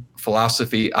same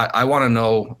philosophy. I want to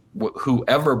know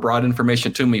whoever brought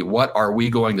information to me, what are we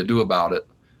going to do about it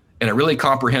in a really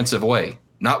comprehensive way?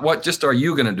 Not what just are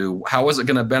you going to do? How is it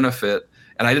going to benefit?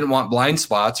 And I didn't want blind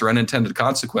spots or unintended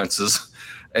consequences.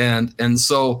 And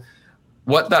so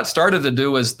what that started to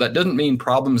do is, that didn't mean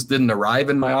problems didn't arrive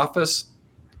in my office,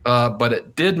 but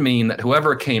it did mean that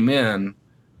whoever came in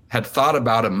had thought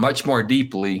about them much more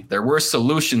deeply. There were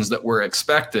solutions that were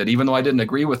expected, even though I didn't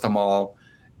agree with them all,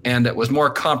 and it was more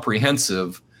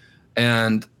comprehensive.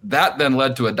 And that then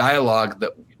led to a dialogue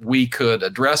that we could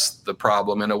address the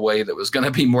problem in a way that was going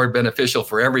to be more beneficial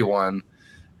for everyone.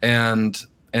 And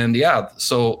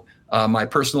so my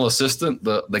personal assistant,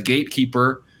 the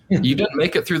gatekeeper, you didn't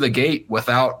make it through the gate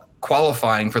without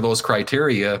qualifying for those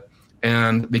criteria.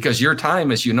 And because your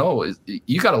time, as you know,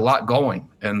 you got a lot going.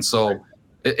 And so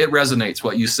it resonates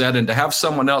what you said. And to have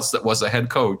someone else that was a head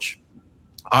coach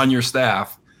on your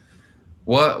staff,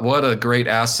 what a great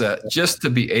asset, just to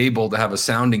be able to have a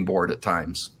sounding board at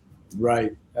times.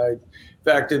 Right. In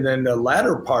fact, and then the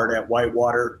latter part at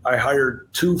Whitewater, I hired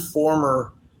 2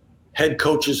 former head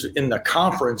coaches in the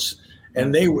conference,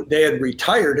 and they had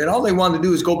retired, and all they wanted to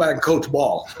do is go back and coach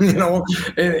ball,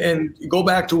 and go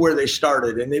back to where they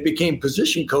started. And they became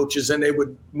position coaches, and they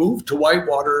would move to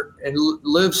Whitewater and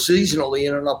live seasonally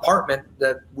in an apartment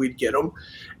that we'd get them.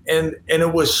 And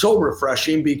it was so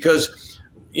refreshing because,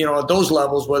 at those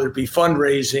levels, whether it be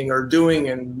fundraising or doing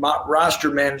and roster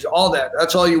manage, all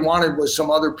that's all you wanted was some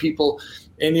other people.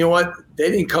 And you know what? They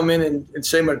didn't come in and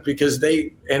say much, because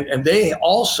they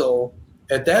also,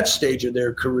 at that stage of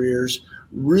their careers,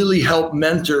 really help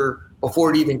mentor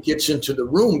before it even gets into the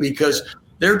room, because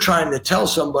they're trying to tell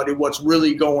somebody what's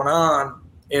really going on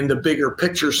in the bigger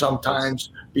picture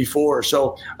sometimes before.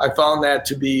 So I found that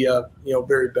to be,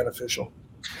 very beneficial.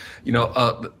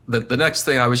 The next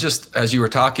thing, I was just, as you were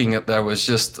talking, there was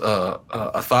just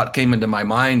a thought came into my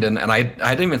mind, and I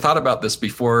hadn't even thought about this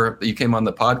before you came on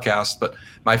the podcast, but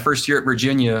my first year at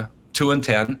Virginia,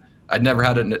 2-10, I'd never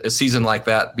had a season like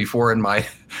that before in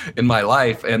my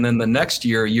life. And then the next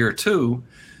year 2,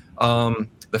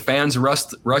 the fans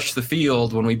rushed the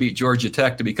field when we beat Georgia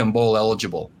Tech to become bowl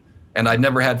eligible. And I'd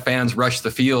never had fans rush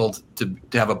the field to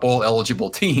have a bowl eligible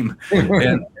team.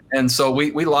 And so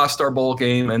we lost our bowl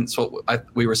game. And so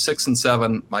we were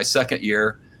 6-7 my second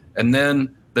year. And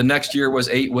then the next year was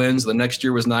 8 wins. The next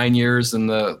year was 9 years in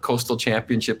the Coastal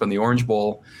Championship and the Orange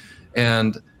Bowl.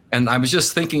 And I was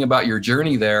just thinking about your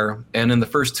journey there. And in the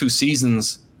first 2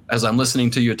 seasons, as I'm listening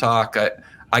to you talk,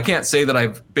 I can't say that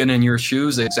I've been in your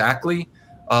shoes exactly,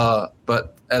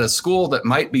 but at a school that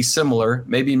might be similar,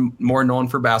 maybe more known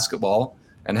for basketball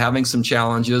and having some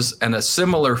challenges and a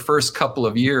similar first couple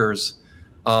of years,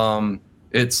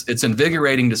 it's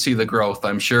invigorating to see the growth,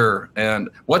 I'm sure. And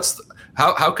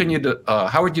how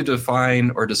would you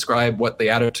define or describe what the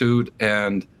attitude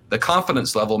and the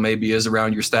confidence level maybe is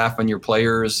around your staff and your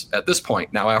players at this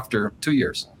point now after 2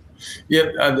 years?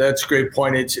 Yeah, that's a great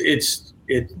point.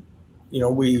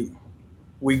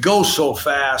 We go so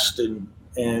fast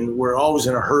and we're always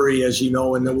in a hurry, as you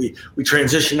know, and then we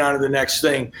transition on to the next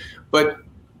thing. But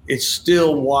it's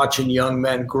still watching young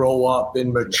men grow up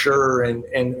and mature and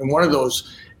one of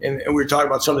those, and we were talking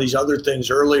about some of these other things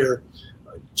earlier,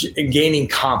 gaining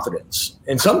confidence.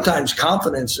 And sometimes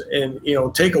confidence and,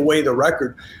 take away the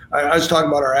record. I was talking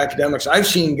about our academics. I've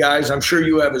seen guys, I'm sure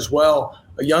you have as well,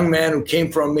 a young man who came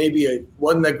from maybe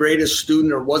wasn't the greatest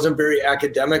student or wasn't very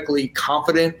academically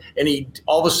confident, and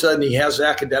all of a sudden he has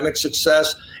academic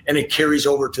success and it carries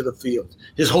over to the field.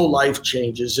 His whole life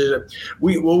changes.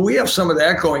 We have some of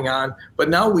that going on, but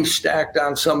now we've stacked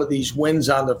on some of these wins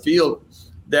on the field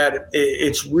that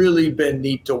it's really been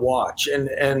neat to watch.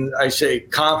 And I say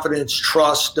confidence,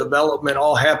 trust, development,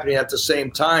 all happening at the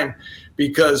same time,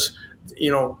 because,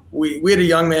 we had a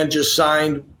young man just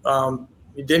signed,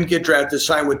 he didn't get drafted,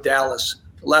 signed with Dallas,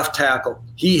 left tackle.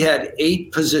 He had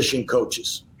 8 position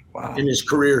coaches in his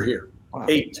career here. Wow.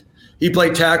 8. He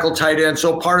played tackle, tight end.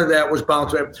 So part of that was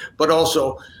bounce back, but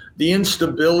also the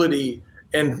instability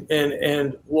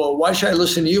and well, why should I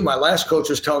listen to you? My last coach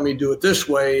was telling me to do it this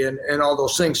way and all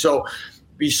those things. So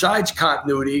besides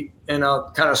continuity, and I'll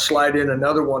kind of slide in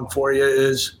another one for you,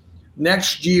 is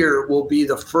next year will be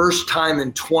the first time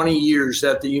in 20 years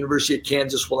that the University of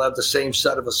Kansas will have the same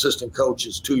set of assistant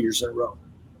coaches 2 years in a row.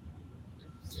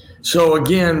 So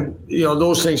again,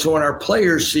 those things. So when our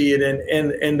players see it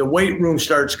and the weight room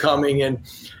starts coming, and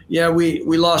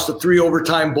we lost a 3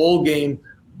 overtime bowl game,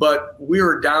 but we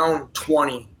were down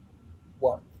 4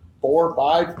 or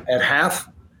 5 at half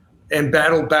and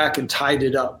battled back and tied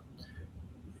it up.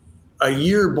 A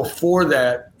year before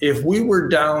that, if we were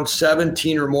down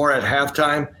 17 or more at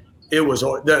halftime, it was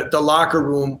the locker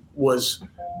room was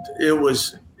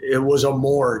a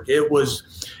morgue.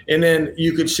 And then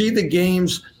you could see the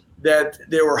games that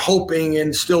they were hoping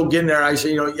and still getting there. I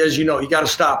say, as you got to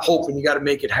stop hoping, you got to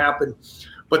make it happen.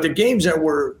 But the games that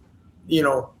were,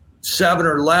 7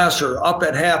 or less or up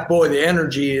at half, boy, the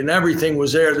energy and everything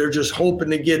was there. They're just hoping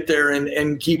to get there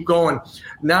and keep going.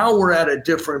 Now we're at a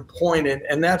different point,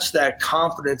 and that's that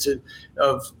confidence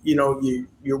of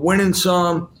you're winning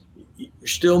some, you're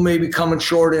still maybe coming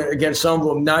short against some of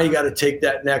them. Now you got to take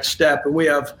that next step. And we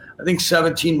have, I think,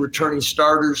 17 returning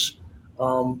starters.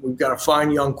 We've got a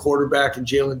fine young quarterback in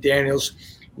Jalen Daniels,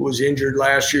 who was injured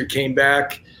last year, came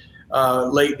back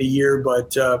late in the year.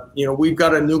 But, we've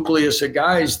got a nucleus of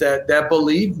guys that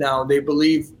believe now. They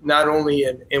believe not only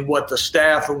in what the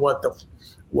staff and what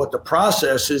the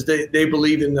process is, they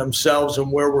believe in themselves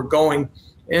and where we're going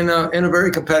in a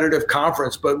very competitive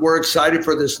conference. But we're excited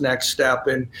for this next step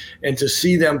and to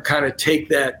see them kind of take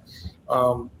that,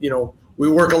 we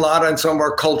work a lot on some of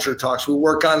our culture talks. We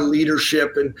work on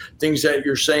leadership and things that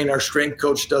you're saying. Our strength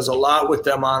coach does a lot with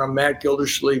them on them. Matt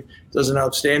Gildersleeve does an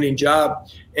outstanding job.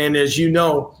 And as you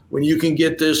know, when you can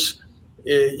get this,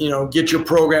 get your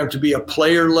program to be a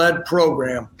player-led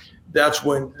program, that's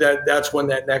when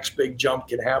that next big jump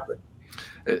can happen.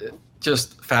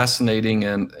 Just fascinating,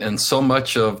 and so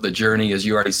much of the journey, as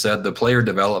you already said, the player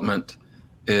development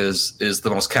is the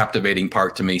most captivating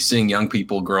part to me. Seeing young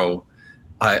people grow,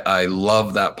 I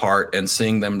love that part, and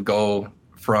seeing them go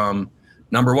from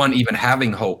number one, even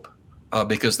having hope,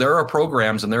 because there are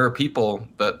programs and there are people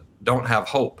that don't have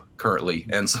hope currently,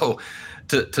 and so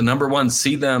to number one,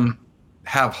 see them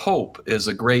have hope is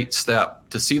a great step.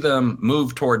 To see them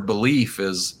move toward belief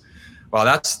is, wow,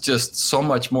 that's just so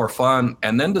much more fun.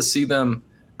 And then to see them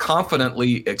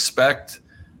confidently expect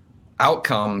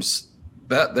outcomes,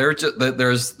 that there's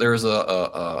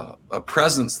a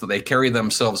presence that they carry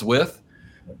themselves with,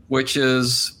 which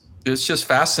is, it's just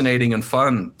fascinating and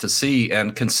fun to see.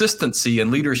 And consistency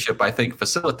and leadership, I think,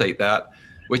 facilitate that,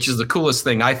 which is the coolest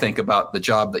thing I think about the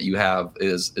job that you have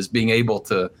is being able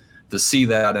to see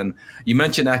that. And you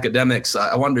mentioned academics.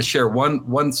 I wanted to share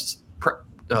one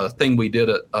thing we did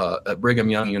at Brigham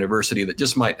Young University that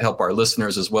just might help our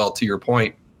listeners as well. To your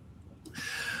point,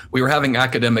 we were having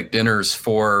academic dinners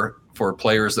for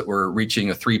players that were reaching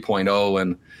a 3.0,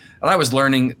 and I was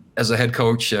learning as a head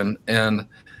coach, and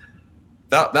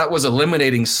that was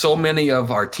eliminating so many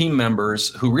of our team members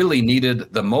who really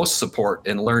needed the most support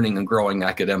in learning and growing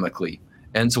academically.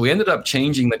 And so we ended up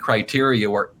changing the criteria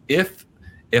where if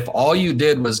all you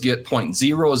did was get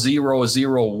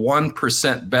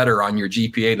 0.0001% better on your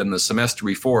GPA than the semester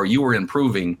before, you were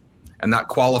improving, and that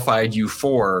qualified you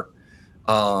for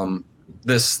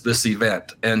this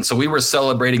event. And so we were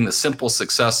celebrating the simple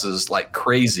successes like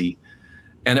crazy.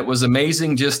 And it was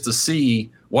amazing just to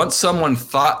see, once someone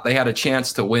thought they had a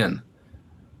chance to win,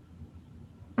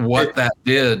 what that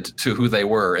did to who they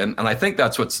were. And I think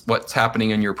that's what's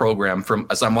happening in your program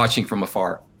as I'm watching from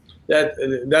afar.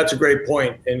 That's a great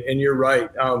point. And you're right.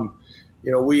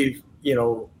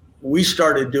 We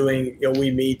started doing, we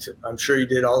meet, I'm sure you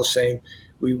did all the same.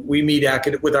 We meet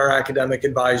with our academic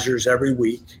advisors every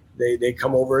week. They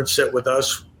come over and sit with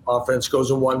us. Offense goes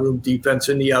in one room, defense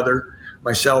in the other.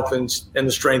 Myself and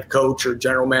the strength coach or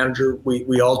general manager,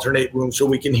 we alternate rooms so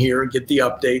we can hear and get the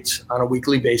updates on a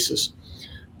weekly basis.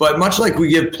 But much like we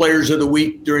give players of the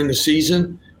week during the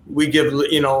season, we give,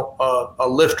 a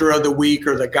lifter of the week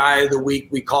or the guy of the week,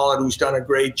 we call it, who's done a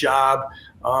great job.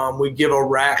 We give a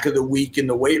rack of the week in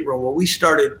the weight room. Well,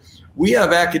 we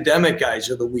have academic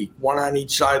guys of the week, one on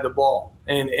each side of the ball.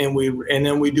 And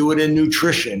then we do it in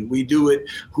nutrition. We do it,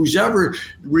 who's ever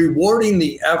rewarding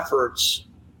the efforts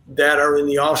that are in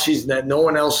the offseason that no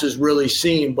one else has really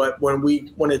seen. But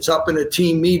when it's up in a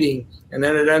team meeting and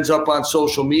then it ends up on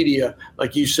social media,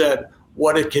 like you said,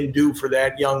 what it can do for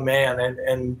that young man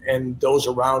and those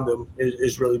around him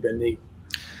is really been neat.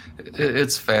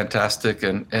 It's fantastic.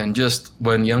 And just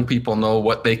when young people know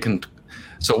what they can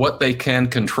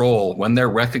control, when they're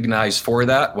recognized for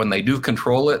that, when they do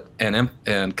control it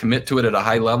and commit to it at a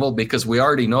high level, because we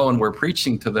already know and we're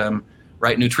preaching to them,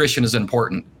 right? Nutrition is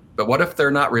important. But what if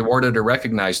they're not rewarded or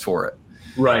recognized for it?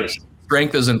 Right.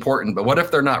 Strength is important, but what if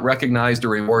they're not recognized or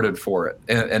rewarded for it?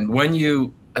 And when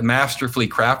you masterfully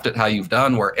craft it how you've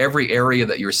done, where every area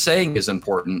that you're saying is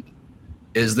important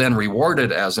is then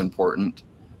rewarded as important,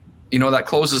 that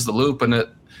closes the loop, and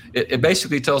it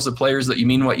basically tells the players that you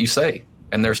mean what you say,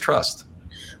 and there's trust.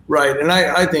 Right, and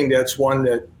I think that's one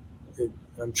that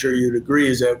I'm sure you'd agree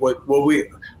is that what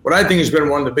I think has been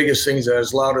one of the biggest things that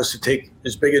has allowed us to take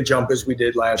as big a jump as we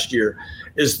did last year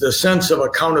is the sense of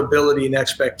accountability and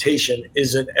expectation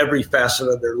is in every facet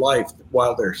of their life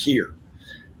while they're here.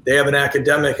 They have an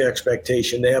academic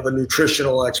expectation. They have a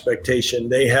nutritional expectation.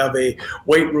 They have a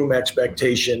weight room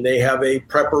expectation. They have a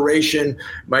preparation,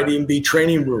 might even be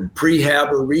training room, prehab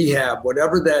or rehab,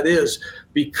 whatever that is,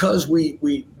 because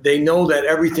they know that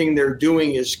everything they're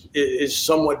doing is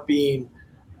somewhat being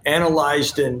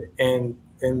analyzed and I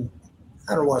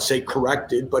don't want to say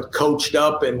corrected, but coached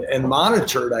up and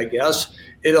monitored, I guess.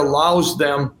 It allows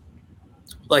them,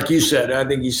 like you said, I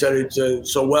think you said it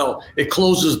so well, it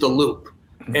closes the loop.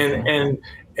 And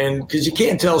because you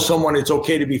can't tell someone it's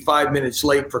okay to be 5 minutes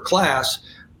late for class,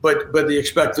 but they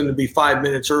expect them to be 5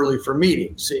 minutes early for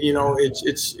meetings.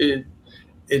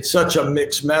 It's such a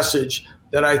mixed message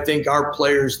that I think our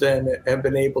players then have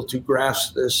been able to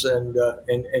grasp this and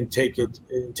take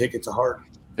it to heart.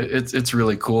 It's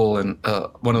really cool, and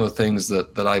one of the things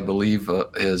that I believe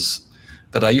is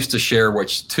that I used to share,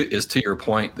 which is to your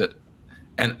point, that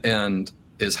and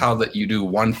is how that you do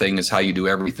one thing is how you do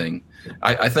everything.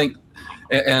 I think,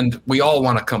 and we all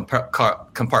want to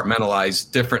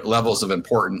compartmentalize different levels of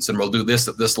importance, and we'll do this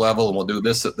at this level, and we'll do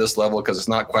this at this level because it's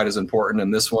not quite as important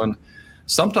in this one.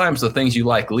 Sometimes the things you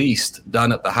like least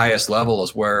done at the highest level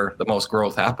is where the most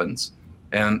growth happens.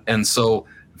 And so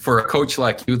for a coach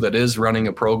like you that is running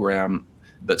a program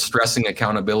that's stressing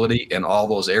accountability in all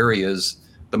those areas,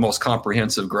 the most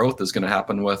comprehensive growth is going to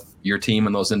happen with your team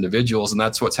and those individuals. And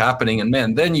that's what's happening. And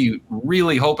man, then you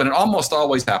really hope, and it almost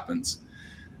always happens,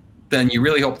 then you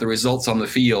really hope the results on the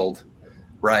field,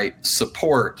 right,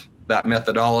 support that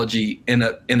methodology in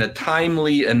a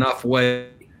timely enough way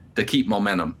to keep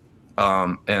momentum.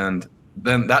 And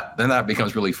then that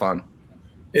becomes really fun.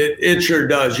 It sure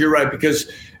does. You're right,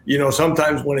 because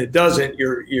sometimes when it doesn't,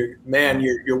 you're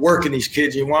working these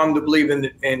kids. You want them to believe in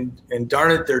it, and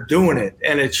darn it, they're doing it,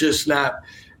 and it's just not,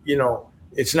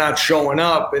 it's not showing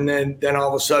up. And then all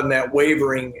of a sudden that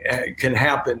wavering can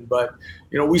happen. But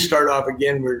we start off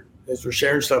again. As we're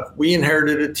sharing stuff, we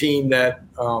inherited a team that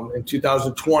in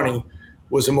 2020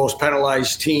 was the most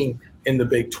penalized team in the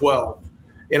Big 12.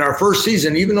 in our first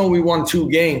season, even though we won 2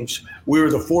 games, we were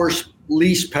the 4th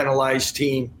least penalized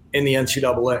team in the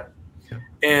NCAA.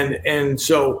 And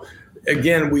so,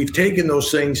 again, we've taken those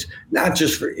things, not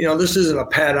just for, this isn't a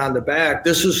pat on the back.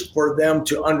 This is for them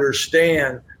to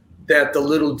understand that the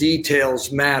little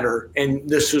details matter, and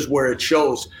this is where it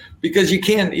shows. Because you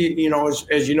can't,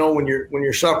 as you know, when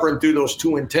you're suffering through those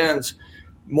 2 and 10s,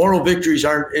 moral victories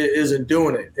isn't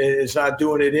doing it. It's not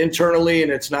doing it internally,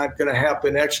 and it's not going to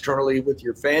happen externally with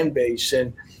your fan base.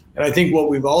 And I think what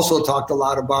we've also talked a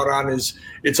lot about is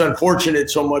it's unfortunate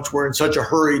so much we're in such a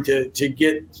hurry to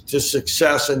get to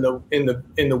success in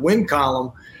the win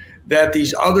column, that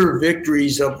these other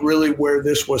victories of really where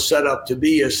this was set up to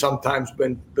be has sometimes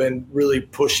been really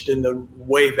pushed in the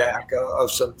way back of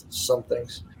some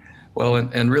things. Well,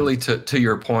 and really to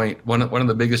your point, one of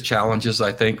the biggest challenges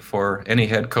I think for any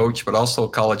head coach, but also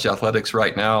college athletics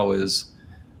right now, is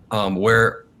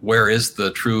where is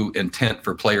the true intent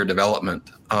for player development?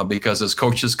 Because as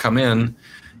coaches come in,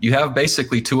 you have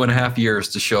basically 2.5 years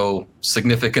to show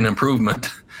significant improvement.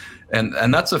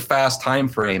 And that's a fast time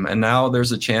frame. And now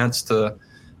there's a chance to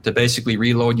basically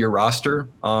reload your roster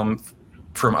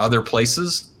from other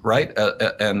places, right?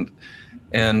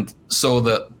 And so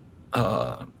the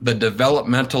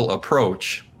developmental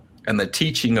approach and the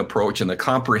teaching approach and the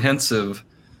comprehensive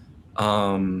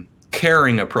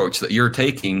caring approach that you're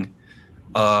taking,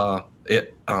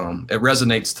 it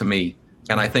resonates to me.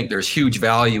 And I think there's huge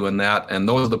value in that. And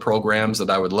those are the programs that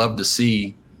I would love to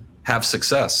see have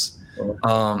success.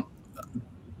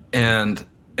 And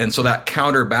so that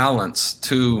counterbalance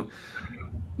to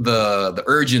the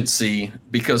urgency,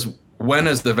 because when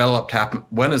has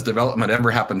development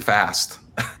ever happened fast?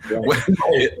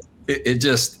 It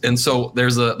just, and so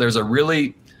there's a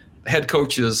really, head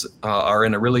coaches are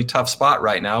in a really tough spot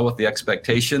right now with the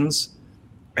expectations.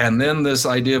 And then this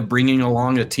idea of bringing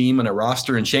along a team and a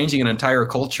roster and changing an entire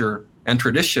culture and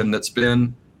tradition that's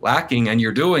been lacking, and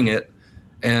you're doing it.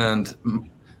 And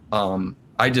I'm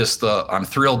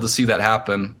thrilled to see that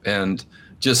happen, and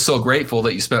just so grateful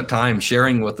that you spent time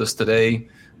sharing with us today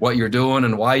what you're doing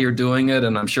and why you're doing it.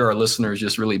 And I'm sure our listeners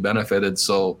just really benefited.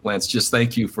 So Lance, just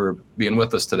thank you for being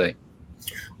with us today.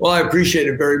 Well, I appreciate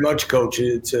it very much, Coach.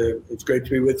 It's great to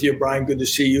be with you, Brian. Good to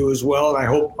see you as well. And I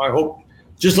hope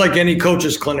just like any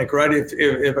coach's clinic, right?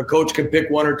 If a coach can pick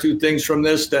 1 or 2 things from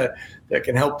this that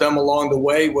can help them along the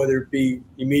way, whether it be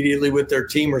immediately with their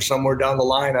team or somewhere down the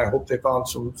line, I hope they found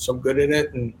some good in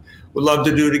it, and would love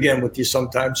to do it again with you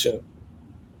sometime soon.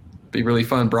 Be really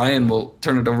fun. Brian, we'll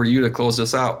turn it over to you to close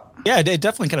this out. Yeah, it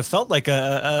definitely kind of felt like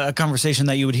a conversation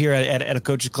that you would hear at a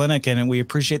coach's clinic, and we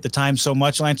appreciate the time so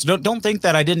much, Lance. Don't think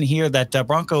that I didn't hear that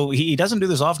Bronco. He doesn't do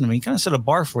this often. He kind of set a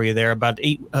bar for you there about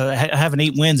having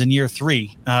 8 wins in year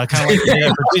 3, kind of like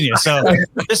in Virginia. So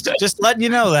just letting you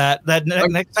know that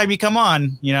next time you come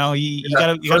on, you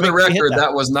got to. For the record,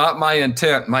 that was not my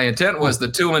intent. My intent was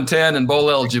the 2 and 10 and bowl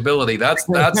eligibility. That's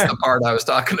the part I was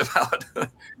talking about.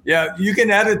 Yeah, you can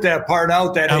edit that part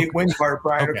out, that 8-win part,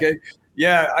 Brian. Okay.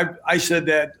 Yeah, I said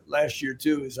that last year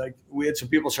too. Is like we had some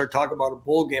people start talking about a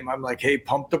bowl game. I'm like, hey,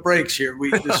 pump the brakes here.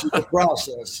 This is the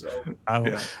process. So,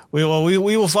 we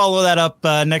will follow that up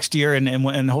next year,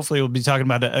 and hopefully we'll be talking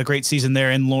about a great season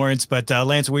there in Lawrence. But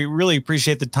Lance, we really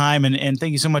appreciate the time, and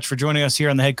thank you so much for joining us here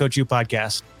on the Head Coach U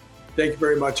podcast. Thank you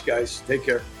very much, guys. Take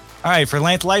care. All right, for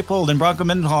Lance Leipold and Bronco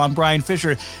Mendenhall, I'm Brian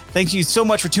Fisher. Thank you so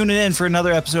much for tuning in for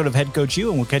another episode of Head Coach U,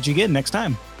 and we'll catch you again next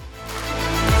time.